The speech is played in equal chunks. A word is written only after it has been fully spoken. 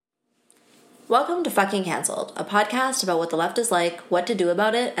Welcome to Fucking Cancelled, a podcast about what the left is like, what to do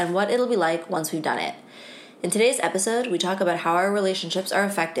about it, and what it'll be like once we've done it. In today's episode, we talk about how our relationships are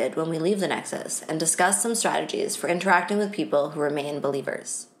affected when we leave the Nexus and discuss some strategies for interacting with people who remain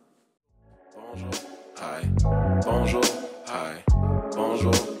believers. Bonjour, hi, bonjour, hi,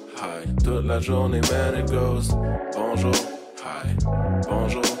 bonjour, hi. Toute la journée, man, it goes. Bonjour, hi,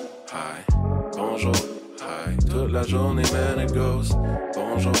 bonjour, hi, bonjour, hi. Toute la journée, man, it goes.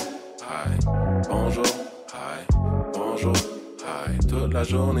 Bonjour, hi, bonjour, hi, bonjour, hi. Toute la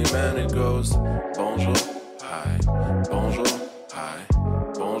journée, man, it goes. Bonjour, hi, bonjour, hi,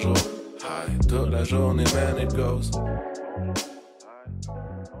 bonjour, hi. Toute la journée, man, it goes.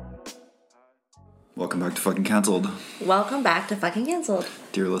 Welcome back to Fucking Cancelled. Welcome back to Fucking Cancelled.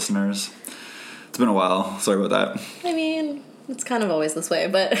 Dear listeners. It's been a while. Sorry about that. I mean, it's kind of always this way,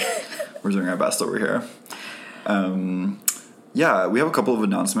 but... We're doing our best over here. Yeah, we have a couple of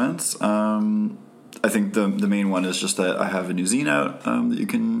announcements. I think the main one is just that I have a new zine out that you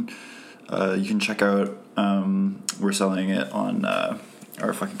can check out. We're selling it on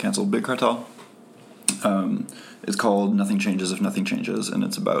our Fucking Cancelled Big Cartel. It's called Nothing Changes If Nothing Changes, and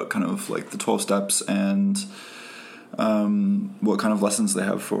it's about kind of like the 12 steps and what kind of lessons they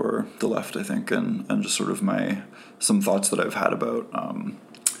have for the left, I think, and just sort of some thoughts that I've had about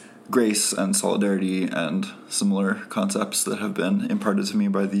grace and solidarity and similar concepts that have been imparted to me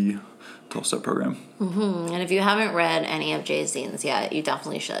by the 12-step program. Mm-hmm. And if you haven't read any of Jay's zines yet, you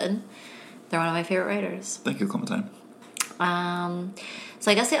definitely should. They're one of my favorite writers. Thank you, Clementine.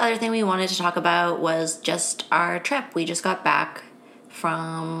 So I guess the other thing we wanted to talk about was just our trip. We just got back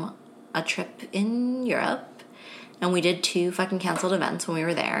from a trip in Europe, and we did 2 Fucking Cancelled events when we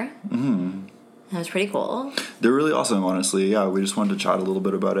were there. Mm-hmm. It was pretty cool. They're really awesome, honestly. Yeah, we just wanted to chat a little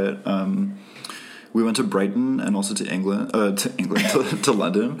bit about it. We went to Brighton and also to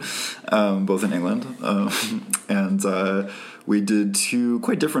London, both in England. And we did 2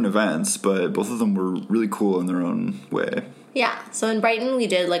 quite different events, but both of them were really cool in their own way. Yeah, so in Brighton we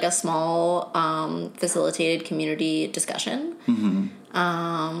did like a small facilitated community discussion. Mm-hmm.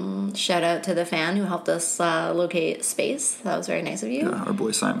 Shout out to the fan who helped us locate space. That was very nice of you. Yeah, our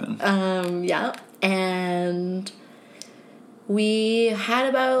boy Simon. Yeah, and we had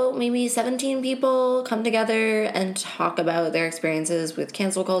about maybe 17 people come together and talk about their experiences with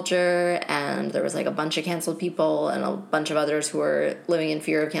cancel culture, and there was like a bunch of canceled people and a bunch of others who were living in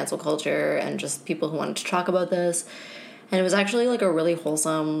fear of cancel culture and just people who wanted to talk about this. And it was actually like a really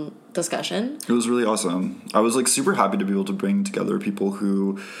wholesome discussion. It was really awesome. I was like super happy to be able to bring together people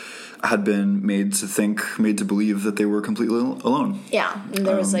who had been made to believe that they were completely alone. Yeah, and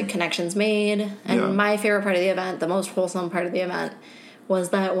there was like connections made. And my favorite part of the event, the most wholesome part of the event, was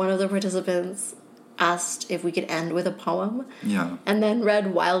that one of the participants asked if we could end with a poem. Yeah. And then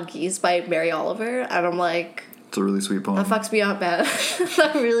read Wild Geese by Mary Oliver. And I'm like... It's a really sweet poem. That fucks me up, man.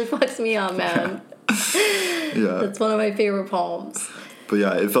 That really fucks me up, man. Yeah. It's one of my favorite poems. But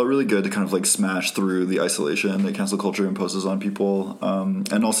yeah, it felt really good to kind of like smash through the isolation that cancel culture imposes on people,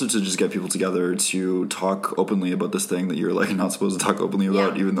 and also to just get people together to talk openly about this thing that you're like not supposed to talk openly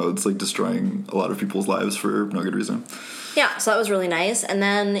about, even though it's like destroying a lot of people's lives for no good reason. Yeah, so that was really nice. And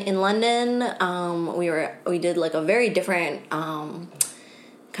then in London, we did like a very different kind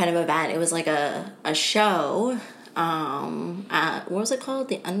of event. It was like a show. At, what was it called?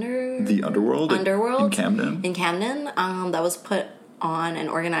 The Underworld in Camden. That was put on and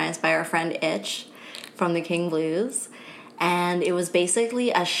organized by our friend Itch from the King Blues, and it was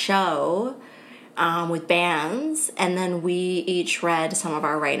basically a show with bands, and then we each read some of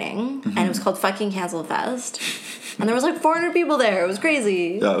our writing, and it was called Fucking Cancel Fest. And there was like 400 people there. It was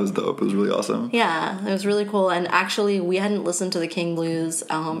crazy. Yeah, it was dope. It was really awesome. Yeah, it was really cool. And actually, we hadn't listened to the King Blues,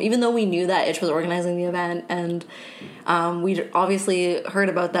 even though we knew that Itch was organizing the event. And we'd obviously heard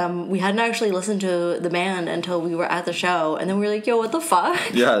about them. We hadn't actually listened to the band until we were at the show. And then we were like, yo, what the fuck?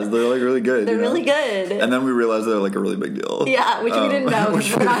 Yeah, they're like really good. They're really good. And then we realized they're like a really big deal. Yeah, which we didn't know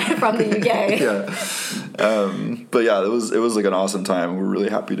because we're not from the UK. Yeah. But yeah, it was like an awesome time. We're really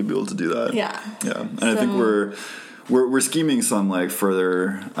happy to be able to do that. Yeah. Yeah. And I think we're scheming some like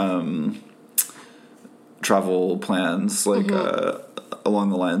further travel plans, like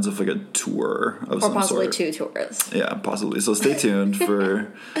along the lines of like a tour of some sort. Or possibly 2 tours. Yeah, possibly. So stay tuned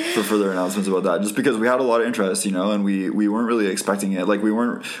for further announcements about that. Just because we had a lot of interest, and we weren't really expecting it. Like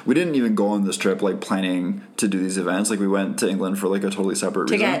we didn't even go on this trip like planning to do these events. Like we went to England for like a totally separate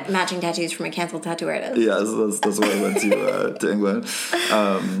reason. To get matching tattoos from a canceled tattoo artist. Yeah, that's why I went to England.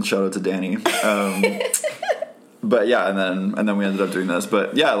 Shout out to Danny. But yeah, and then we ended up doing this.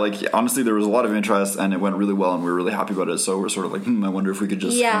 But yeah, like honestly, there was a lot of interest, and it went really well, and we were really happy about it. So we're sort of like, I wonder if we could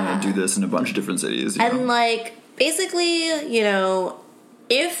just do this in a bunch of different cities. You know? Like basically,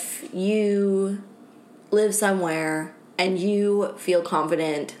 if you live somewhere and you feel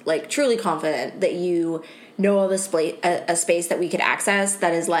confident, like truly confident that you know of a space that we could access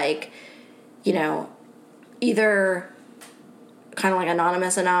that is like, either kind of like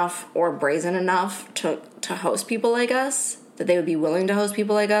anonymous enough or brazen enough to host people like us, that they would be willing to host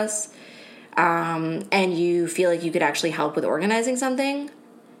people like us, and you feel like you could actually help with organizing something,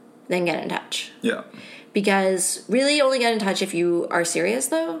 then get in touch. Yeah. Because really only get in touch if you are serious,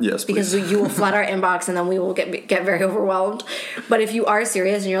 though. Yes, please. Because you will flood our inbox and then we will get very overwhelmed. But if you are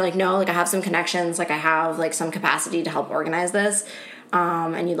serious and you're like, no, like I have some connections, like I have like some capacity to help organize this,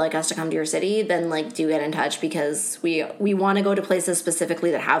 and you'd like us to come to your city, then like do get in touch, because we want to go to places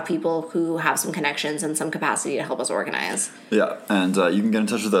specifically that have people who have some connections and some capacity to help us organize. Yeah, and you can get in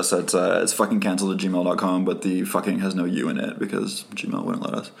touch with us at it's fuckingcancelled@gmail.com, but the fucking has no U in it because Gmail wouldn't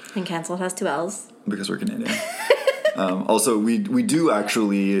let us. And cancelled has 2 L's. Because we're Canadian. Also, we do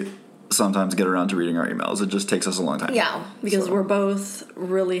actually sometimes get around to reading our emails. It just takes us a long time. Yeah, because we're both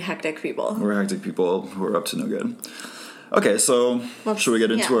really hectic people. We're hectic people who are up to no good. Okay, so should we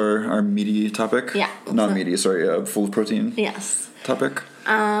get into our meaty topic? Yeah. Not meaty, sorry, full of protein. Yes. Topic?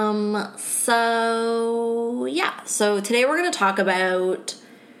 So today we're going to talk about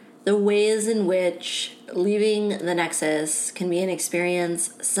the ways in which leaving the Nexus can be an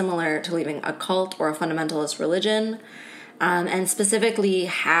experience similar to leaving a cult or a fundamentalist religion, and specifically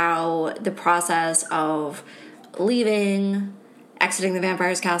how the process of leaving, exiting the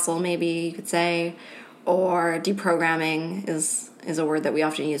vampire's castle, maybe you could say, or deprogramming is a word that we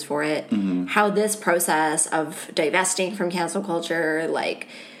often use for it. Mm-hmm. How this process of divesting from cancel culture, like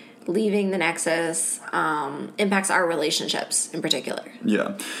leaving the Nexus, impacts our relationships in particular.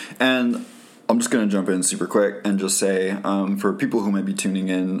 Yeah. And I'm just going to jump in super quick and just say, for people who might be tuning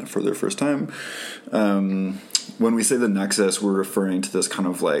in for their first time, when we say the Nexus, we're referring to this kind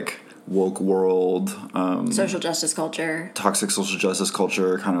of like woke world, social justice culture, toxic social justice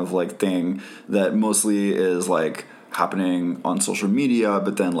culture kind of like thing that mostly is like happening on social media,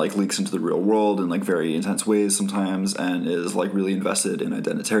 but then like leaks into the real world in like very intense ways sometimes, and is like really invested in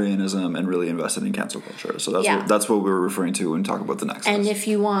identitarianism and really invested in cancel culture. So that's what we're referring to when we talk about the Nexus. And if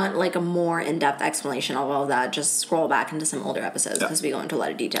you want like a more in-depth explanation of all of that, just scroll back into some older episodes because we go into a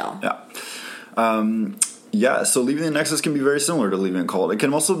lot of detail. So leaving the Nexus can be very similar to leaving a cult. It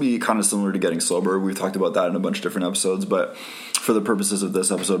can also be kind of similar to getting sober. We've talked about that in a bunch of different episodes, but for the purposes of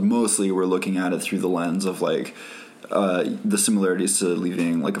this episode, mostly we're looking at it through the lens of like the similarities to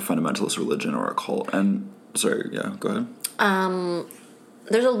leaving like a fundamentalist religion or a cult. And go ahead.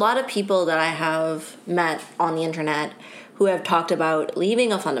 There's a lot of people that I have met on the internet who have talked about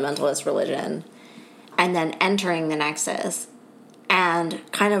leaving a fundamentalist religion and then entering the Nexus and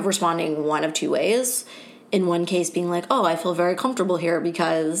kind of responding one of two ways. In one case being like, oh, I feel very comfortable here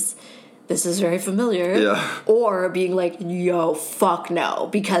because this is very familiar. Yeah. Or being like, yo, fuck no,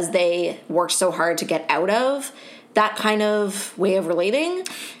 because they worked so hard to get out of that kind of way of relating.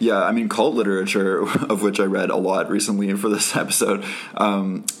 Yeah, I mean, cult literature, of which I read a lot recently for this episode,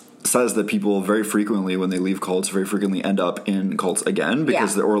 says that people very frequently, when they leave cults, very frequently end up in cults again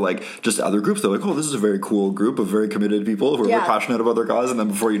because or like just other groups. They're like, oh, this is a very cool group of very committed people who are very passionate about their cause, and then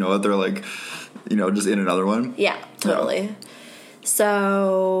before you know it, they're like, just in another one. Yeah, totally. Yeah.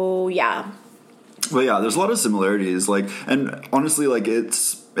 So, But there's a lot of similarities, like, and honestly, like,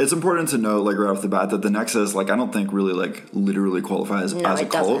 it's important to note, like, right off the bat that the Nexus, like, I don't think really, like, literally qualifies as a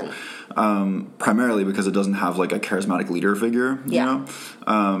cult. Primarily because it doesn't have, like, a charismatic leader figure, you know?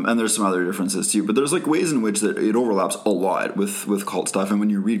 And there's some other differences, too. But there's, like, ways in which that it overlaps a lot with cult stuff. And when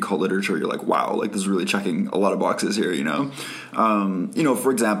you read cult literature, you're like, wow, like, this is really checking a lot of boxes here,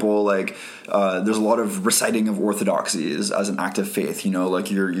 for example, like, there's a lot of reciting of orthodoxies as an act of faith,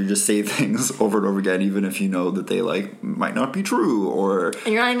 like, you just say things over and over again, even if you know that they, like, might not be true, or...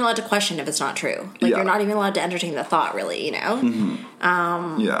 And you're not even allowed to question if it's not true. Like, you're not even allowed to entertain the thought, really, Mm-hmm.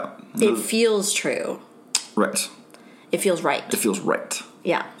 It feels true. Right. It feels right. It feels right.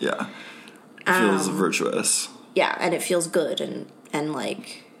 Yeah. Yeah. It feels virtuous. Yeah, and it feels good and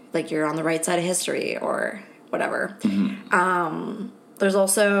like you're on the right side of history or whatever. Mm-hmm. There's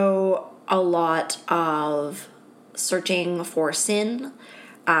also a lot of searching for sin.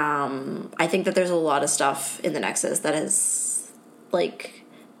 I think that there's a lot of stuff in the Nexus that is like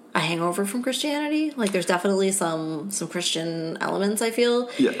a hangover from Christianity. Like, there's definitely some Christian elements, I feel.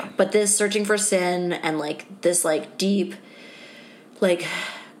 Yeah. But this searching for sin and, like, this, like, deep, like,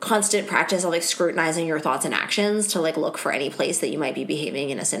 constant practice of like scrutinizing your thoughts and actions to like look for any place that you might be behaving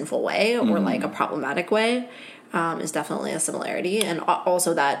in a sinful way or like a problematic way is definitely a similarity. And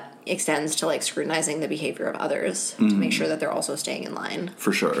also that extends to like scrutinizing the behavior of others to make sure that they're also staying in line.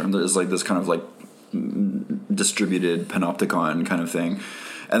 For sure. And there's like this kind of like distributed panopticon kind of thing.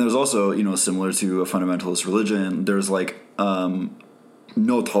 And there's also, you know, similar to a fundamentalist religion, there's like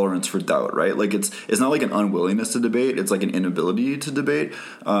no tolerance for doubt, right? Like it's not like an unwillingness to debate, it's like an inability to debate.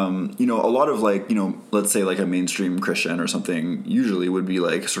 You know, a lot of like, you know, let's say like a mainstream Christian or something usually would be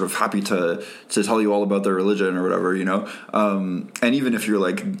like sort of happy to tell you all about their religion or whatever, you know. And even if you're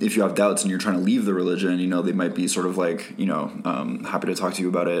like, if you have doubts and you're trying to leave the religion, you know, they might be sort of like, you know, happy to talk to you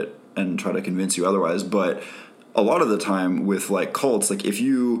about it and try to convince you otherwise. But a lot of the time with like cults, like if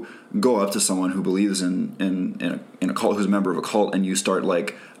you go up to someone who believes in a cult, who's a member of a cult, and you start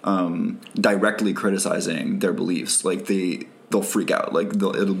like directly criticizing their beliefs, like they'll freak out, like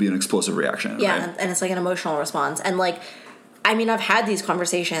it'll be an explosive reaction. Yeah, right? And it's like an emotional response. And like, I mean, I've had these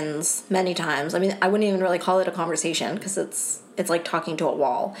conversations many times. I mean, I wouldn't even really call it a conversation because it's like talking to a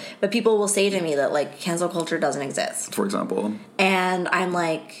wall. But people will say to me that like cancel culture doesn't exist, for example, and I'm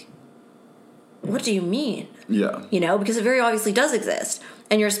like, what do you mean? Yeah. You know, because it very obviously does exist.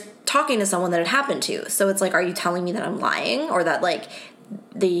 And you're talking to someone that it happened to. So it's like, are you telling me that I'm lying? Or that like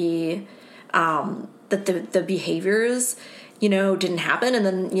the behaviors, you know, didn't happen? And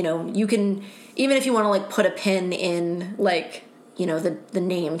then, you know, you can, even if you want to like put a pin in like, you know, the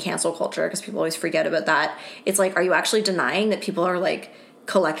name cancel culture, because people always forget about that. It's like, are you actually denying that people are like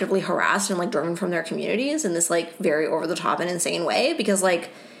collectively harassed and like driven from their communities in this like very over the top and insane way? Because like,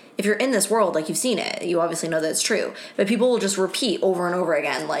 if you're in this world, like, you've seen it, you obviously know that it's true. But people will just repeat over and over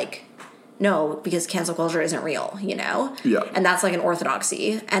again, like, no, because cancel culture isn't real, you know? Yeah. And that's, like, an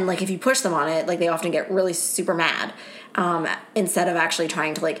orthodoxy. And, like, if you push them on it, like, they often get really super mad instead of actually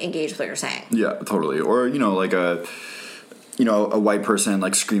trying to, like, engage with what you're saying. Yeah, totally. Or, you know, like a white person,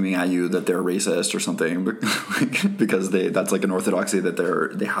 like, screaming at you that they're racist or something because that's, like, an orthodoxy that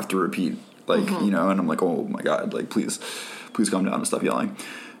they have to repeat, like, you know? And I'm like, oh, my God, like, please calm down and stop yelling.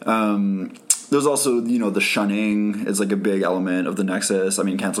 There's also, you know, the shunning is like a big element of the nexus. I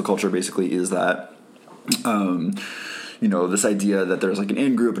mean, cancel culture basically is that, you know, this idea that there's like an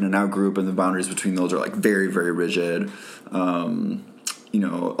in-group and an out-group, and the boundaries between those are like very, very rigid. You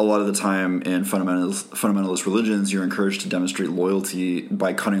know, a lot of the time in fundamentalist religions, you're encouraged to demonstrate loyalty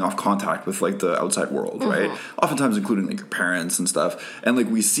by cutting off contact with like the outside world, right? Oftentimes including like your parents and stuff. And like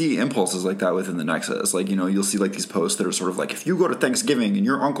we see impulses like that within the nexus. Like, you know, you'll see like these posts that are sort of like, if you go to Thanksgiving and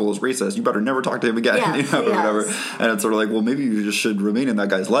your uncle is racist, you better never talk to him again, you know, or whatever. And it's sort of like, well, maybe you just should remain in that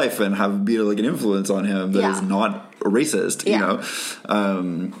guy's life and be like an influence on him that is not a racist, you know?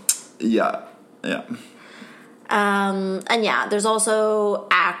 Yeah. And yeah, there's also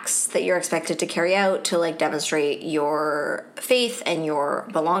acts that you're expected to carry out to like demonstrate your faith and your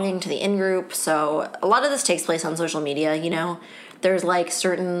belonging to the in-group. So a lot of this takes place on social media, you know. There's like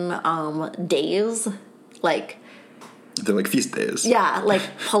certain days, like they're like feast days. Yeah, like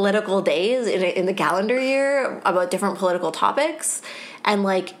political days in the calendar year about different political topics. And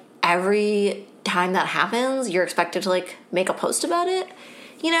like every time that happens, you're expected to like make a post about it.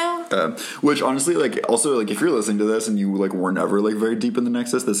 You know? Which honestly, like, also, like, if you're listening to this and you, like, were never, like, very deep in the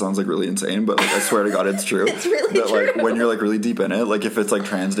nexus, this sounds, like, really insane, but, like, I swear to God, it's true. It's really that, true. Like, when you're, like, really deep in it, like, if it's, like,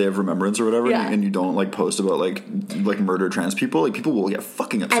 Trans Day of Remembrance or whatever, and you don't, like, post about, like murdered trans people, like, people will get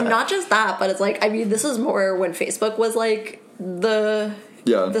fucking upset. And not just that, but it's, like, I mean, this is more when Facebook was, like, the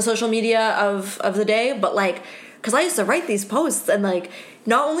social media of the day, but, like, because I used to write these posts, and, like,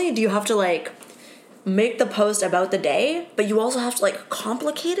 not only do you have to, like, make the post about the day, but you also have to like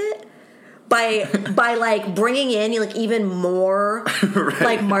complicate it by like bringing in like even more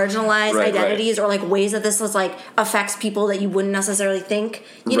like marginalized identities or like ways that this is like affects people that you wouldn't necessarily think,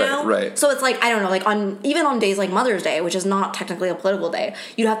 you know? Right. So it's like, I don't know, like even on days like Mother's Day, which is not technically a political day,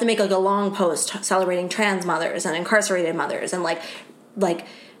 you'd have to make like a long post celebrating trans mothers and incarcerated mothers and like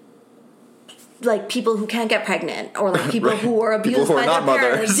people who can't get pregnant or like people who are abused by their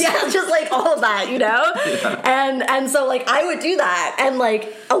parents. Yeah, just like all of that, you know? Yeah. And so like I would do that, and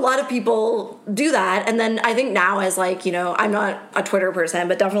like a lot of people do that, and then I think now as like, you know, I'm not a Twitter person,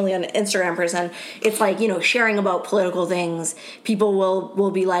 but definitely an Instagram person, it's like, you know, sharing about political things, people will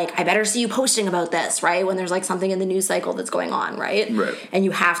be like, I better see you posting about this, right? When there's like something in the news cycle that's going on, right? And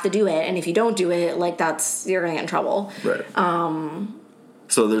you have to do it, and if you don't do it, like you're gonna get in trouble.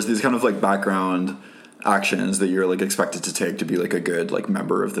 So there's these kind of like background actions that you're like expected to take to be like a good like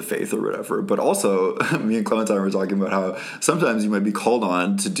member of the faith or whatever. But also me and Clementine were talking about how sometimes you might be called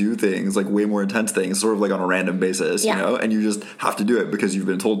on to do things like way more intense things sort of like on a random basis, you know, and you just have to do it because you've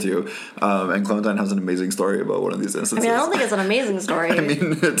been told to. And Clementine has an amazing story about one of these instances. I mean, I don't think it's an amazing story. I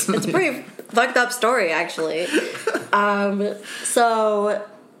mean, it's a pretty fucked up story, actually. So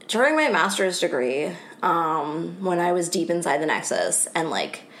during my master's degree, when I was deep inside the Nexus and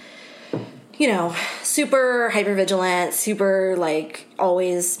like, you know, super hypervigilant, super like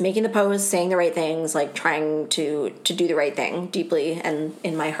always making the posts, saying the right things, like trying to do the right thing deeply and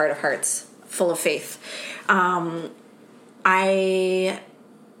in my heart of hearts, full of faith. There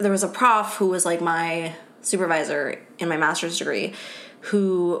was a prof who was like my supervisor in my master's degree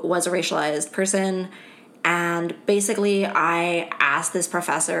who was a racialized person. And basically I asked this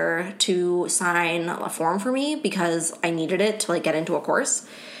professor to sign a form for me because I needed it to like get into a course.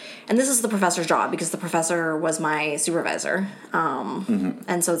 And this is the professor's job because the professor was my supervisor.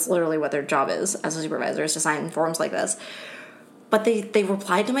 And so it's literally what their job is as a supervisor, is to sign forms like this. But they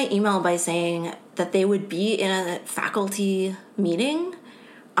replied to my email by saying that they would be in a faculty meeting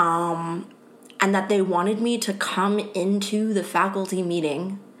and that they wanted me to come into the faculty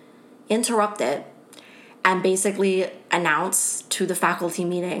meeting, interrupt it, and basically announce to the faculty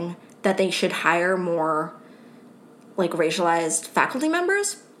meeting that they should hire more like racialized faculty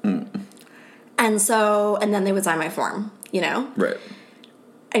members. And then they would sign my form, you know? Right.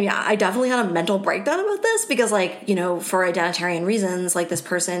 And yeah, I definitely had a mental breakdown about this because, like, you know, for identitarian reasons, like, this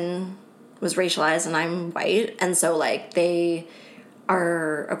person was racialized and I'm white. And so, like, they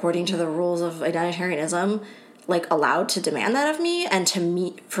are, according to the rules of identitarianism, like, allowed to demand that of me. And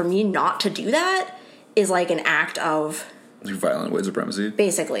for me not to do that is, like, an act of... violent white supremacy?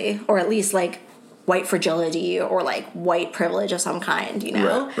 Basically. Or at least, like, white fragility or, like, white privilege of some kind, you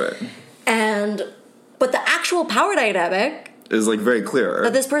know? Right. But the actual power dynamic is like very clear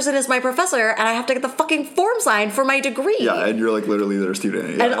that this person is my professor and I have to get the fucking form signed for my degree. Yeah, and you're like literally their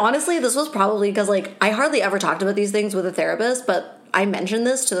student. Yeah. And honestly, this was probably because like I hardly ever talked about these things with a therapist, but I mentioned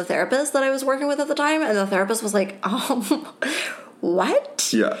this to the therapist that I was working with at the time, and the therapist was like,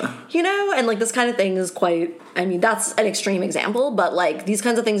 what? Yeah. You know? And, like, this kind of thing is quite... I mean, that's an extreme example, but, like, these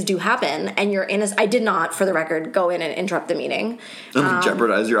kinds of things do happen, and you're in a... I did not, for the record, go in and interrupt the meeting. And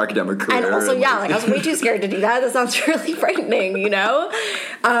jeopardize your academic career. And also, yeah, like, I was way too scared to do that. That sounds really frightening, you know?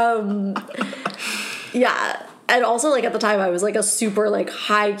 Yeah. And also, like, at the time, I was, like, a super, like,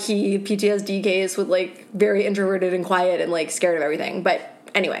 high-key PTSD case with, like, very introverted and quiet and, like, scared of everything. But...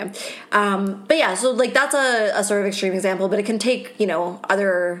 anyway, but yeah, so like that's a sort of extreme example, but it can take, you know,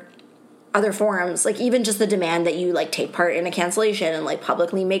 other forms, like even just the demand that you like take part in a cancellation and like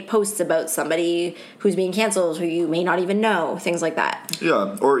publicly make posts about somebody who's being canceled who you may not even know, things like that.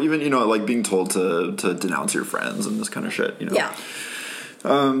 Yeah, or even, you know, like being told to denounce your friends and this kind of shit, you know. Yeah.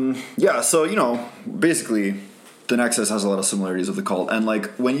 Yeah, so, you know, basically the Nexus has a lot of similarities with the cult, and like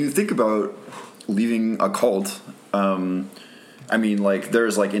when you think about leaving a cult, I mean, like,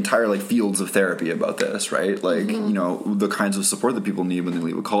 there's, like, entire, like, fields of therapy about this, right? Like, you know, the kinds of support that people need when they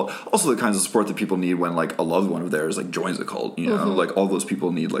leave a cult. Also the kinds of support that people need when, like, a loved one of theirs, like, joins a cult, you know? Like, all those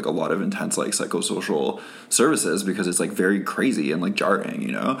people need, like, a lot of intense, like, psychosocial services because it's, like, very crazy and, like, jarring,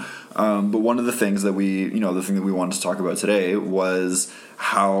 you know? But one of the things that the thing that we wanted to talk about today was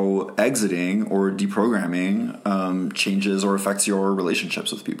how exiting or deprogramming changes or affects your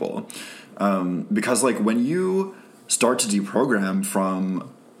relationships with people. Because, like, when you... start to deprogram from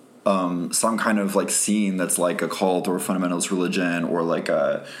some kind of like scene that's like a cult or a fundamentalist religion or like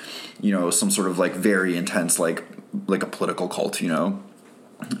a, you know, some sort of like very intense like a political cult, you know,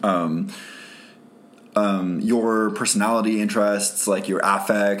 your personality interests, like your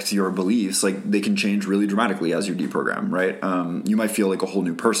affect, your beliefs, like they can change really dramatically as you deprogram, right? You might feel like a whole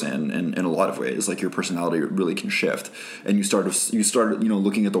new person in a lot of ways, like your personality really can shift and you start, you know,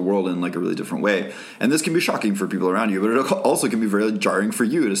 looking at the world in like a really different way. And this can be shocking for people around you, but it also can be very jarring for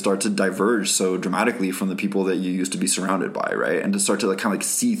you to start to diverge so dramatically from the people that you used to be surrounded by, right? And to start to like kind of like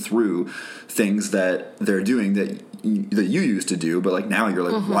see through things that they're doing that you used to do, but like now you're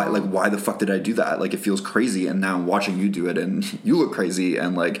like, why the fuck did I do that? Like it feels crazy, and now I'm watching you do it, and you look crazy,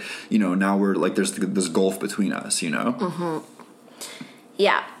 and like, you know, now we're like there's this gulf between us, you know.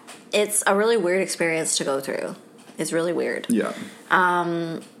 Yeah, it's a really weird experience to go through. It's really weird. Yeah.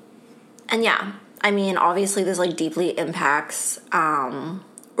 And yeah, I mean, obviously this like deeply impacts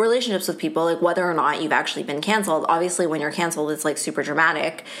relationships with people, like whether or not you've actually been canceled. Obviously when you're canceled, it's like super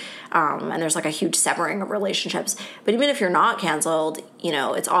dramatic. And there's like a huge severing of relationships. But even if you're not canceled, you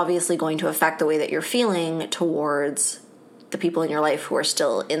know, it's obviously going to affect the way that you're feeling towards the people in your life who are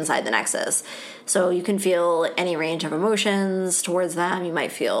still inside the Nexus. So you can feel any range of emotions towards them. You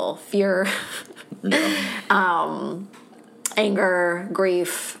might feel fear, anger,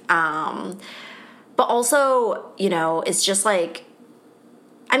 grief, but also, you know, it's just like,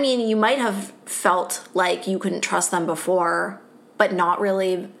 I mean, you might have felt like you couldn't trust them before, but not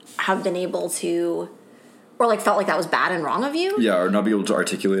really have been able to, or like felt like that was bad and wrong of you. Yeah, or not be able to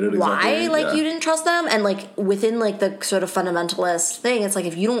articulate it exactly. Why, like, you didn't trust them. And like within like the sort of fundamentalist thing, it's like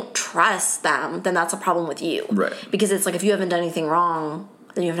if you don't trust them, then that's a problem with you. Right. Because it's like if you haven't done anything wrong,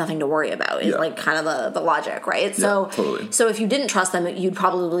 then you have nothing to worry about. It's like kind of the logic, right? So, totally. So if you didn't trust them, you'd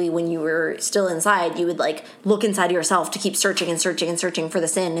probably, when you were still inside, you would like look inside yourself to keep searching and searching and searching for the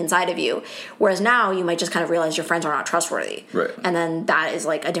sin inside of you. Whereas now you might just kind of realize your friends are not trustworthy. Right. And then that is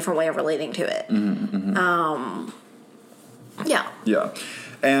like a different way of relating to it. Yeah. Yeah.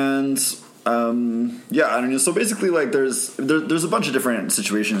 And yeah, I mean, so basically, like, there's a bunch of different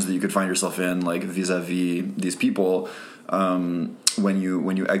situations that you could find yourself in, like, vis-a-vis these people, when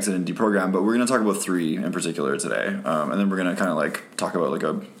you exit and deprogram. But we're going to talk about 3 in particular today, and then we're going to kind of like talk about like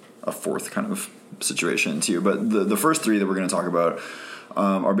a fourth kind of situation too. But the first 3 that we're going to talk about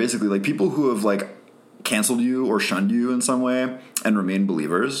are basically like people who have like canceled you or shunned you in some way and remain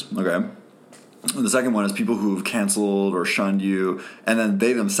believers. Okay. The second one is people who've canceled or shunned you, and then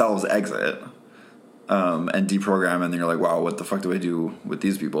they themselves exit and deprogram, and then you're like, wow, what the fuck do I do with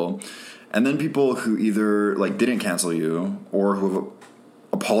these people? And then people who either like didn't cancel you or who have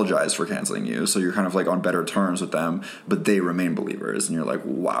apologized for canceling you, so you're kind of like on better terms with them, but they remain believers, and you're like,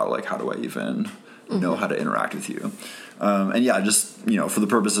 wow, like how do I even know how to interact with you? And yeah, just, you know, for the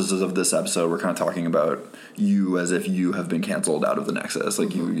purposes of this episode, we're kind of talking about you as if you have been canceled out of the Nexus.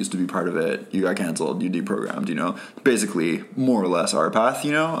 Like, you used to be part of it, you got canceled, you deprogrammed, you know. Basically, more or less our path,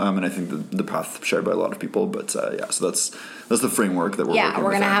 you know. And I think the path shared by a lot of people. But yeah, so that's the framework that we're working with. Yeah, we're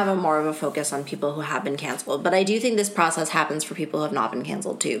going to have more of a focus on people who have been canceled. But I do think this process happens for people who have not been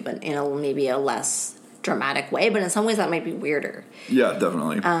canceled too, but in maybe a less dramatic way. But in some ways that might be weirder. Yeah,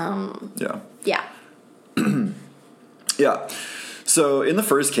 definitely. Yeah. Yeah. Yeah. So in the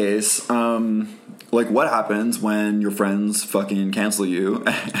first case, like, what happens when your friends fucking cancel you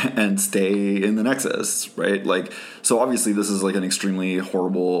and stay in the Nexus, right? Like, so obviously this is like an extremely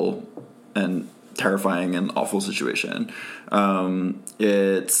horrible and terrifying and awful situation.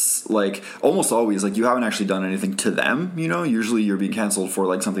 It's like almost always like you haven't actually done anything to them, you know. Usually you're being canceled for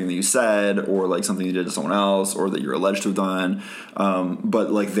like something that you said or like something you did to someone else or that you're alleged to have done.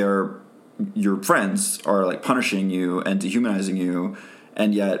 But like your friends are like punishing you and dehumanizing you,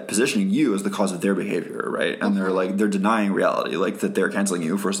 and yet positioning you as the cause of their behavior, right? And they're denying reality, like that they're canceling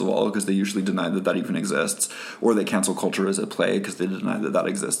you, first of all, because they usually deny that even exists, or they cancel culture as at play because they deny that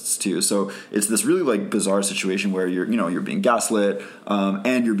exists too. So it's this really like bizarre situation where you're being gaslit,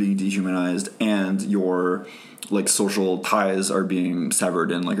 and you're being dehumanized, and your like social ties are being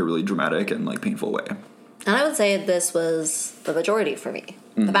severed in like a really dramatic and like painful way. And I would say this was the majority for me.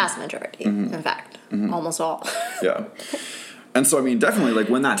 The vast majority, in fact. Almost all. Yeah. And so, I mean, definitely, like,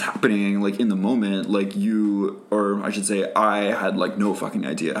 when that's happening, like, in the moment, like, or I should say, I had, like, no fucking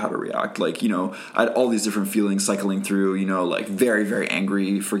idea how to react. Like, you know, I had all these different feelings cycling through, you know, like, very, very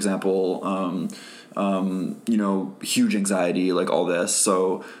angry, for example, you know, huge anxiety, like, all this.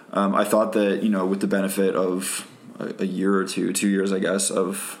 So I thought that, you know, with the benefit of a year or 2 years, I guess,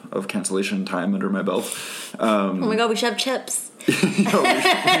 of cancellation time under my belt. Oh my God, we should have chips. No,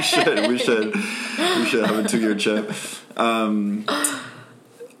 we should have a 2-year chip.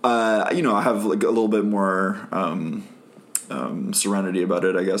 You know, I have like a little bit more serenity about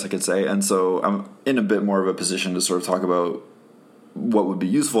it, I guess I could say, and so I'm in a bit more of a position to sort of talk about what would be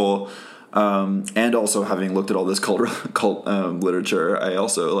useful. And also, having looked at all this cult literature, I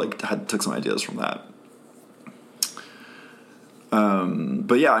also like took some ideas from that.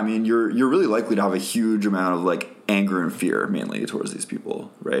 But yeah, I mean, you're really likely to have a huge amount of like anger and fear, mainly towards these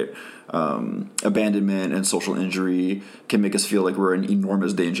people, right? Abandonment and social injury can make us feel like we're in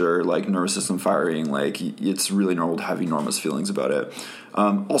enormous danger, like nervous system firing. Like, it's really normal to have enormous feelings about it.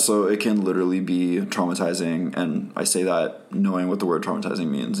 Also, it can literally be traumatizing, and I say that knowing what the word traumatizing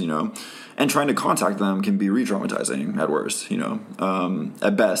means, you know. And trying to contact them can be re-traumatizing at worst, you know.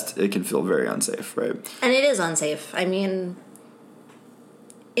 At best, it can feel very unsafe, right? And it is unsafe. I mean,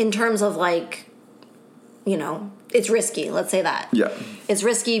 in terms of like, you know, it's risky. Let's say that. Yeah. It's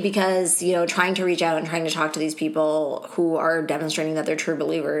risky because, you know, trying to reach out and trying to talk to these people who are demonstrating that they're true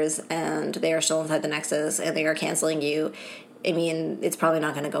believers and they are still inside the Nexus and they are canceling you, I mean, it's probably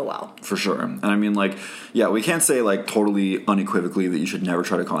not going to go well. For sure. And I mean, like, yeah, we can't say like totally unequivocally that you should never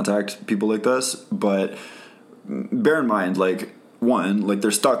try to contact people like this, but bear in mind, like, one, like,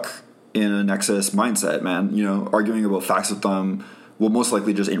 they're stuck in a Nexus mindset, man. You know, arguing about facts with them will most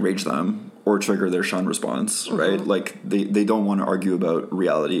likely just enrage them or trigger their shun response, right? Like, they don't want to argue about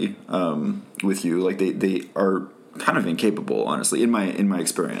reality with you. Like, they are kind of incapable, honestly, in my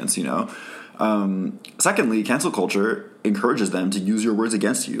experience, you know? Secondly, cancel culture encourages them to use your words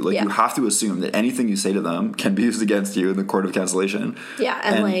against you. Like, you have to assume that anything you say to them can be used against you in the court of cancellation. Yeah,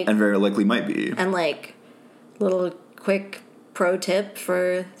 and very likely might be. And, like, little quick pro tip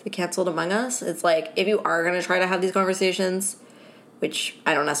for the canceled among us, it's like, if you are going to try to have these conversations, which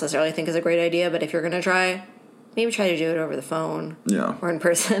I don't necessarily think is a great idea, but if you're going to try, maybe try to do it over the phone. Yeah. Or in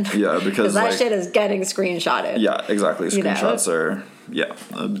person. Yeah, because that shit is getting screenshotted. Yeah, exactly. Screenshots are,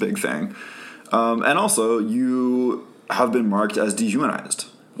 a big thing. And also, you have been marked as dehumanized.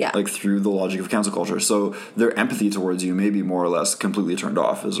 Yeah. Like, through the logic of cancel culture. So their empathy towards you may be more or less completely turned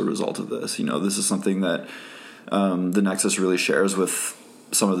off as a result of this. You know, this is something that the Nexus really shares with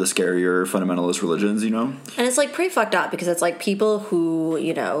some of the scarier fundamentalist religions, you know? And it's, like, pretty fucked up because it's, like, people who,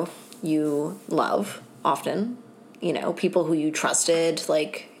 you know, you love often, you know, people who you trusted,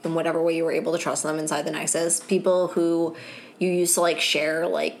 like, in whatever way you were able to trust them inside the Nexus, people who you used to, like, share,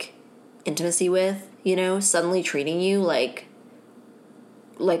 like, intimacy with, you know, suddenly treating you, like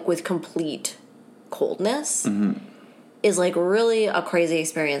with complete coldness is, like, really a crazy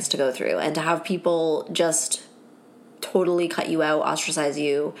experience to go through. And to have people just totally cut you out, ostracize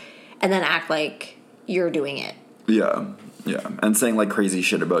you, and then act like you're doing it. Yeah, and saying, like, crazy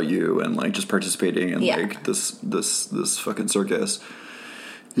shit about you and, like, just participating in like this fucking circus.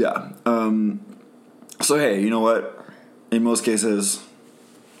 Yeah. So hey, you know what? In most cases,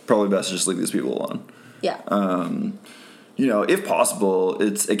 probably best to just leave these people alone. Yeah. You know, if possible,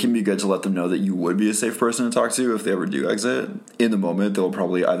 it can be good to let them know that you would be a safe person to talk to if they ever do exit. In the moment, they'll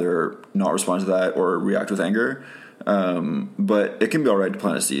probably either not respond to that or react with anger. But it can be all right to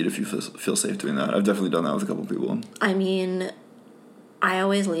plant a seed if you feel safe doing that. I've definitely done that with a couple of people. I mean, I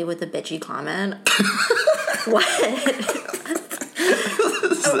always leave with a bitchy comment. What?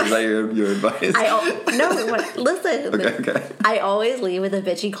 Is that your advice? Listen. Okay. I always leave with a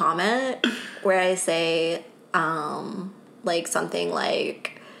bitchy comment where I say, like, something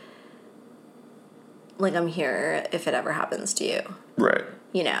like I'm here if it ever happens to you. Right.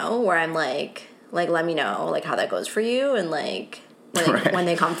 You know, where I'm like, let me know, like, how that goes for you, and, like, when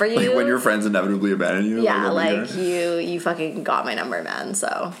they come for you. Like, when your friends inevitably abandon you. Yeah, like you fucking got my number, man,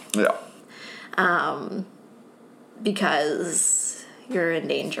 so. Yeah. Because you're in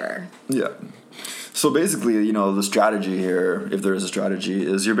danger. Yeah. So basically, you know, the strategy here, if there is a strategy,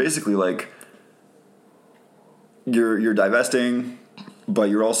 is you're basically, like, you're divesting, but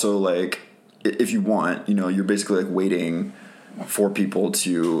you're also, like, if you want, you know, you're basically, like, waiting for people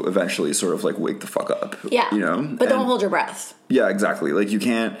to eventually sort of, like, wake the fuck up. Yeah. You know? But don't hold your breath. Yeah, exactly. Like, you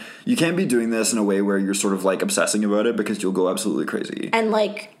can't be doing this in a way where you're sort of, like, obsessing about it because you'll go absolutely crazy. And,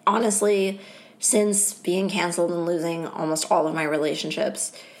 like, honestly, since being canceled and losing almost all of my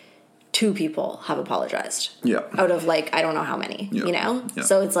relationships, 2 people have apologized. Yeah. Out of, like, I don't know how many, you know? Yeah.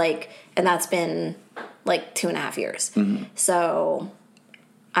 So it's like, and that's been, like, 2.5 years. Mm-hmm. So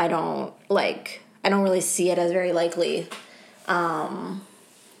I don't really see it as very likely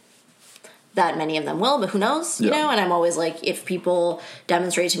that many of them will, but who knows, you know? And I'm always like, if people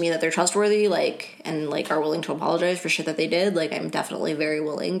demonstrate to me that they're trustworthy, like, and, like, are willing to apologize for shit that they did, like, I'm definitely very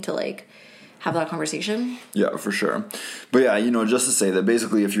willing to, like, have that conversation. Yeah, for sure. But yeah, you know, just to say that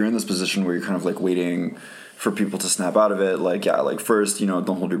basically if you're in this position where you're kind of, like, waiting for people to snap out of it, like, yeah, like, first, you know,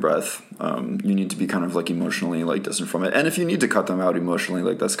 don't hold your breath. You need to be kind of, like, emotionally, like, distant from it. And if you need to cut them out emotionally,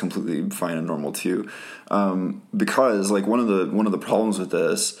 like, that's completely fine and normal too. Because, like, one of the problems with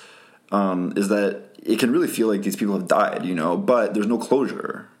this is that it can really feel like these people have died, you know, but there's no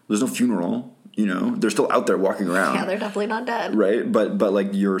closure. There's no funeral. You know, they're still out there walking around. Yeah, they're definitely not dead. Right? But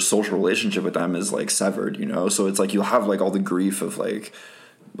like, your social relationship with them is, like, severed, you know? So it's like you'll have, like, all the grief of, like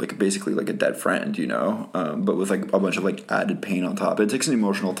basically, like, a dead friend, you know? But with, like, a bunch of, like, added pain on top. It takes an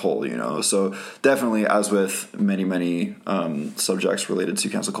emotional toll, you know? So definitely, as with many, many subjects related to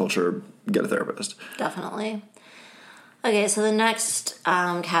cancel culture, get a therapist. Definitely. Okay, so the next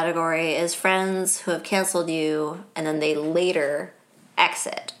category is friends who have canceled you and then they later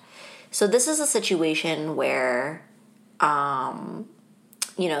exit. So this is a situation where,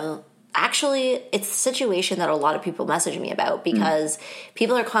 you know, actually it's a situation that a lot of people message me about because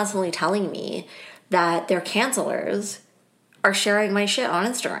people are constantly telling me that their cancelers are sharing my shit on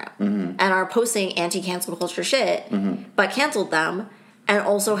Instagram and are posting anti-cancel culture shit, but canceled them and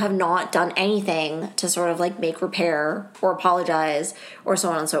also have not done anything to sort of like make repair or apologize or so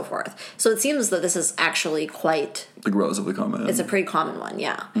on and so forth. So it seems that this is actually quite... like relatively common. It's a pretty common one,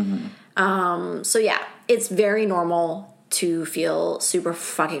 yeah. So yeah, it's very normal to feel super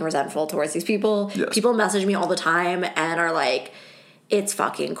fucking resentful towards these people. Yes. People message me all the time and are like, it's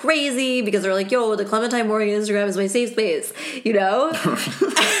fucking crazy, because they're like, yo, the Clementine Morgan Instagram is my safe space, you know?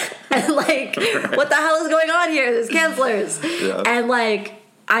 And like, what the hell is going on here? There's cancelers. Yeah. And like,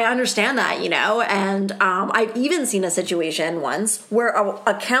 I understand that, you know? And I've even seen a situation once where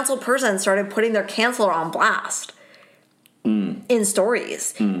a canceled person started putting their canceler on blast. In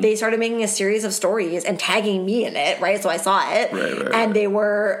stories. They started making a series of stories and tagging me in it, right? So I saw it. And they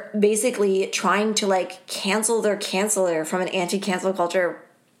were basically trying to like cancel their canceler from an anti-cancel culture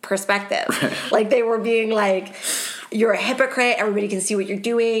perspective. Like they were being like, you're a hypocrite, everybody can see what you're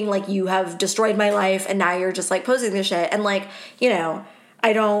doing, like you have destroyed my life and now you're just like posting this shit. And like, you know,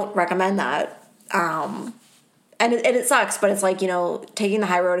 I don't recommend that. And it sucks, but it's like, you know, taking the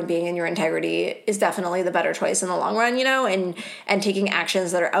high road and being in your integrity is definitely the better choice in the long run, you know, and taking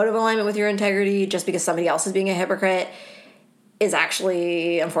actions that are out of alignment with your integrity just because somebody else is being a hypocrite is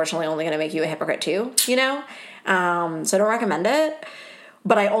actually, unfortunately, only going to make you a hypocrite too, you know? So I don't recommend it,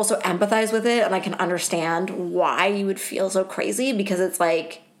 but I also empathize with it, and I can understand why you would feel so crazy, because it's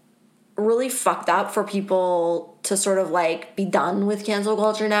like really fucked up for people to sort of like be done with cancel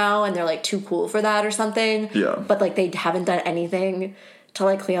culture now, and they're like too cool for that or something. Yeah. But like they haven't done anything to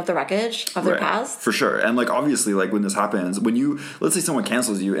like clean up the wreckage of their past. For sure. And like obviously like when this happens, when you, let's say someone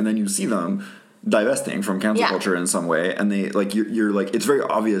cancels you and then you see them divesting from cancel culture in some way, and they like you're like, it's very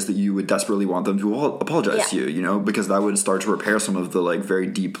obvious that you would desperately want them to apologize to you, you know, because that would start to repair some of the like very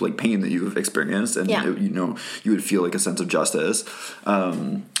deep like pain that you've experienced, and you know, you would feel like a sense of justice,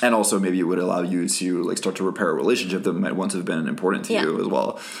 and also maybe it would allow you to like start to repair a relationship that might once have been important to you as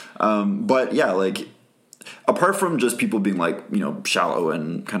well. But yeah, like apart from just people being like, you know, shallow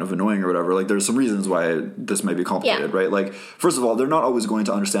and kind of annoying or whatever, like there's some reasons why this might be complicated, right? Like, first of all, they're not always going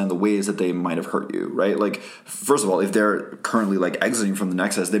to understand the ways that they might have hurt you, right? Like, first of all, if they're currently like exiting from the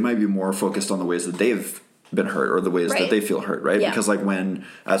Nexus, they might be more focused on the ways that they've been hurt or the ways that they feel hurt, right? Because like when,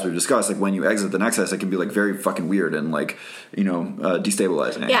 as we've discussed, like when you exit the Nexus, it can be like very fucking weird and like, you know,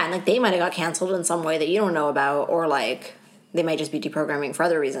 destabilizing. Yeah, and like they might have got canceled in some way that you don't know about, or like they might just be deprogramming for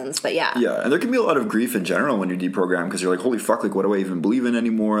other reasons, but yeah. Yeah, and there can be a lot of grief in general when you deprogram, because you're like, holy fuck, like, what do I even believe in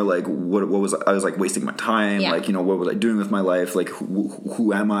anymore? Like, what was, I was like wasting my time, like, you know, what was I doing with my life? Like,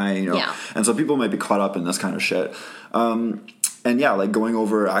 who am I, you know? And so people might be caught up in this kind of shit. And yeah, like going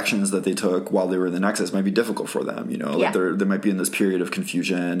over actions that they took while they were in the Nexus might be difficult for them, you know? Like they might be in this period of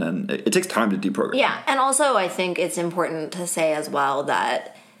confusion, and it takes time to deprogram. Yeah, and also I think it's important to say as well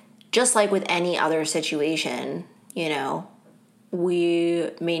that just like with any other situation, you know, we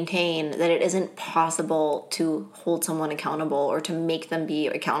maintain that it isn't possible to hold someone accountable or to make them be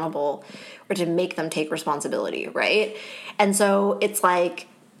accountable or to make them take responsibility, right? And so it's like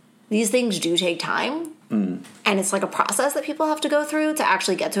these things do take time, and it's like a process that people have to go through to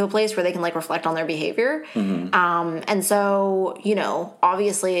actually get to a place where they can like reflect on their behavior. And so, you know,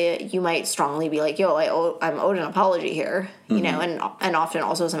 obviously you might strongly be like, yo, I'm owed an apology here, you know, and often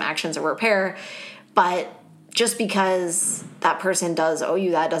also some actions of repair, but just because that person does owe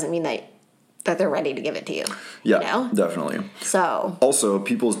you that doesn't mean that they're ready to give it to you. Yeah, you know? Definitely. So also,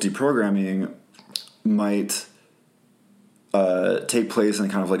 people's deprogramming might take place in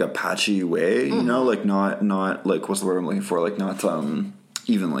kind of like a patchy way, you know, like not like, what's the word I'm looking for? Like not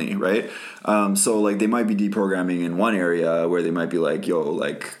evenly, right? So like they might be deprogramming in one area where they might be like, yo,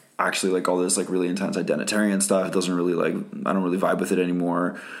 like actually like all this like really intense identitarian stuff doesn't really like, I don't really vibe with it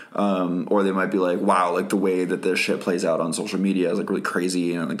anymore. Or they might be like, wow, like the way that this shit plays out on social media is like really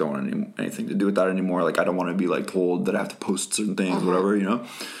crazy, and I don't want anything to do with that anymore. Like I don't want to be like told that I have to post certain things, whatever, you know?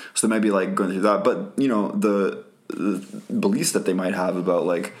 So they might be like going through that. But, you know, the beliefs that they might have about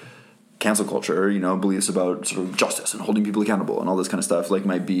like cancel culture, you know, beliefs about sort of justice and holding people accountable and all this kind of stuff, like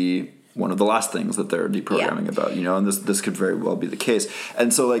might be one of the last things that they're deprogramming about, you know, and this could very well be the case.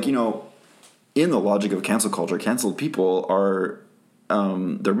 And so like, you know, in the logic of cancel culture, canceled people are,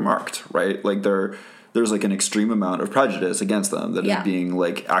 they're marked, right? Like there's like an extreme amount of prejudice against them that is being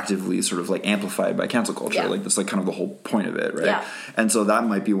like actively sort of like amplified by cancel culture. Like that's like kind of the whole point of it, right? And so that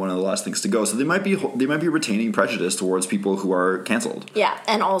might be one of the last things to go. So they might be retaining prejudice towards people who are canceled. Yeah,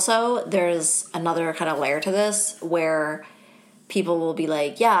 and also there's another kind of layer to this where people will be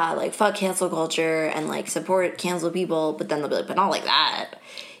like, yeah, like fuck cancel culture and like support cancel people, but then they'll be like, but not like that,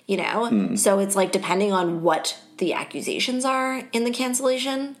 you know? So it's like depending on what the accusations are in the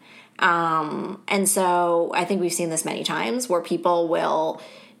cancellation, And so I think we've seen this many times where people will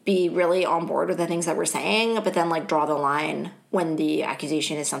be really on board with the things that we're saying, but then like draw the line when the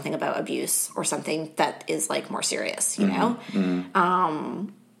accusation is something about abuse or something that is like more serious, you know?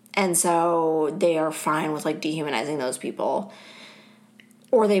 And so they are fine with like dehumanizing those people.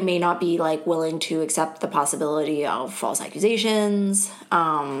 Or they may not be like willing to accept the possibility of false accusations.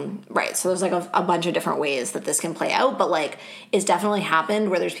 Right. So there's like a bunch of different ways that this can play out, but like it's definitely happened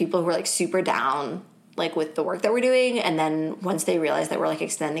where there's people who are like super down like with the work that we're doing, and then once they realize that we're like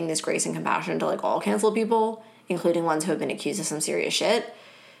extending this grace and compassion to like all canceled people, including ones who have been accused of some serious shit,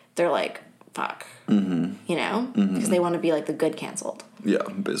 they're like, fuck. You know? Because they want to be like the good canceled. Yeah,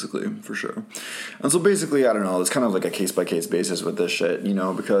 basically, for sure. And so basically, I don't know, it's kind of like a case-by-case basis with this shit, you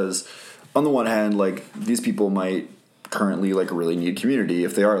know, because on the one hand, like, these people might currently, like, really need community.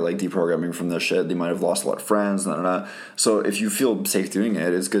 If they are, like, deprogramming from this shit, they might have lost a lot of friends, So if you feel safe doing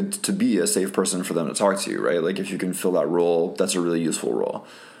it, it's good to be a safe person for them to talk to you, right? Like, if you can fill that role, that's a really useful role.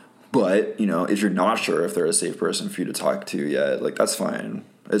 But, you know, if you're not sure if they're a safe person for you to talk to yet, like, that's fine.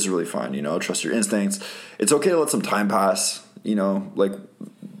 It's really fine, you know, trust your instincts. It's okay to let some time pass, you know, like,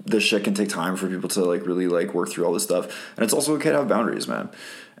 this shit can take time for people to, like, really, like, work through all this stuff. And it's also okay to have boundaries, man.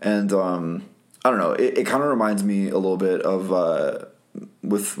 And, I don't know, it kind of reminds me a little bit of,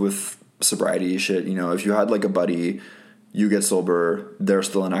 with sobriety shit, you know, if you had, like, a buddy, you get sober, they're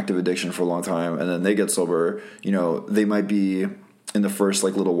still in active addiction for a long time, and then they get sober, you know, they might be... in the first,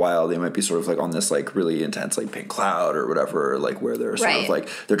 like, little while, they might be sort of, like, on this, like, really intense, like, pink cloud or whatever, like, where they're sort of, like,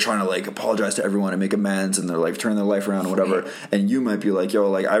 they're trying to, like, apologize to everyone and make amends, and they're, like, turning their life around or whatever, and you might be like, yo,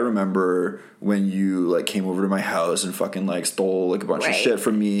 like, I remember when you, like, came over to my house and fucking, like, stole, like, a bunch of shit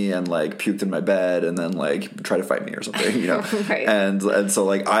from me and, like, puked in my bed and then, like, tried to fight me or something, you know? And so,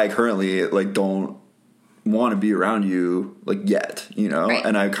 like, I currently, like, don't want to be around you, like, yet, you know?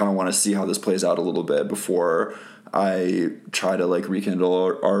 And I kind of want to see how this plays out a little bit before I try to, like,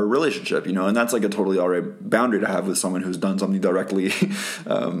 rekindle our relationship, you know, and that's, like, a totally all right boundary to have with someone who's done something directly,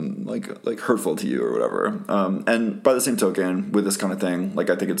 like hurtful to you or whatever. And by the same token, with this kind of thing, like,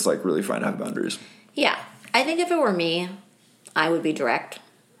 I think it's, like, really fine to have boundaries. Yeah. I think if it were me, I would be direct.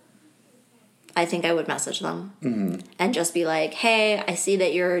 I think I would message them and just be like, hey, I see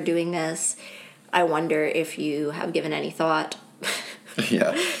that you're doing this. I wonder if you have given any thought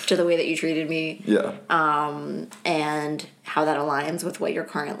to the way that you treated me. And how that aligns with what you're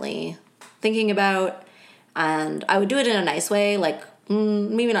currently thinking about. And I would do it in a nice way, like,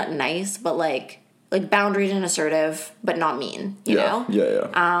 maybe not nice, but like boundaried and assertive, but not mean, you know?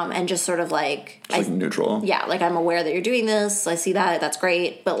 And just sort of like... Just, like, neutral. Yeah, like, I'm aware that you're doing this. I see that. That's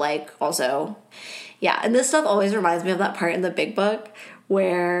great. But, like, also... Yeah, and this stuff always reminds me of that part in the Big Book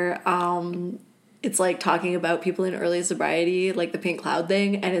where... it's, like, talking about people in early sobriety, like the pink cloud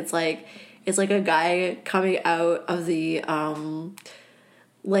thing, and it's like a guy coming out of the,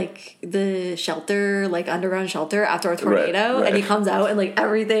 like, the shelter, like, underground shelter after a tornado, and he comes out, and, like,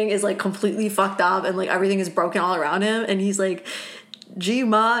 everything is, like, completely fucked up, and, like, everything is broken all around him, and he's like, gee,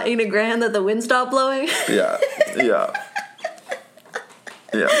 ma, ain't it grand that the wind stopped blowing? Yeah.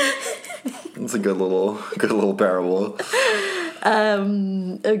 It's a good little parable.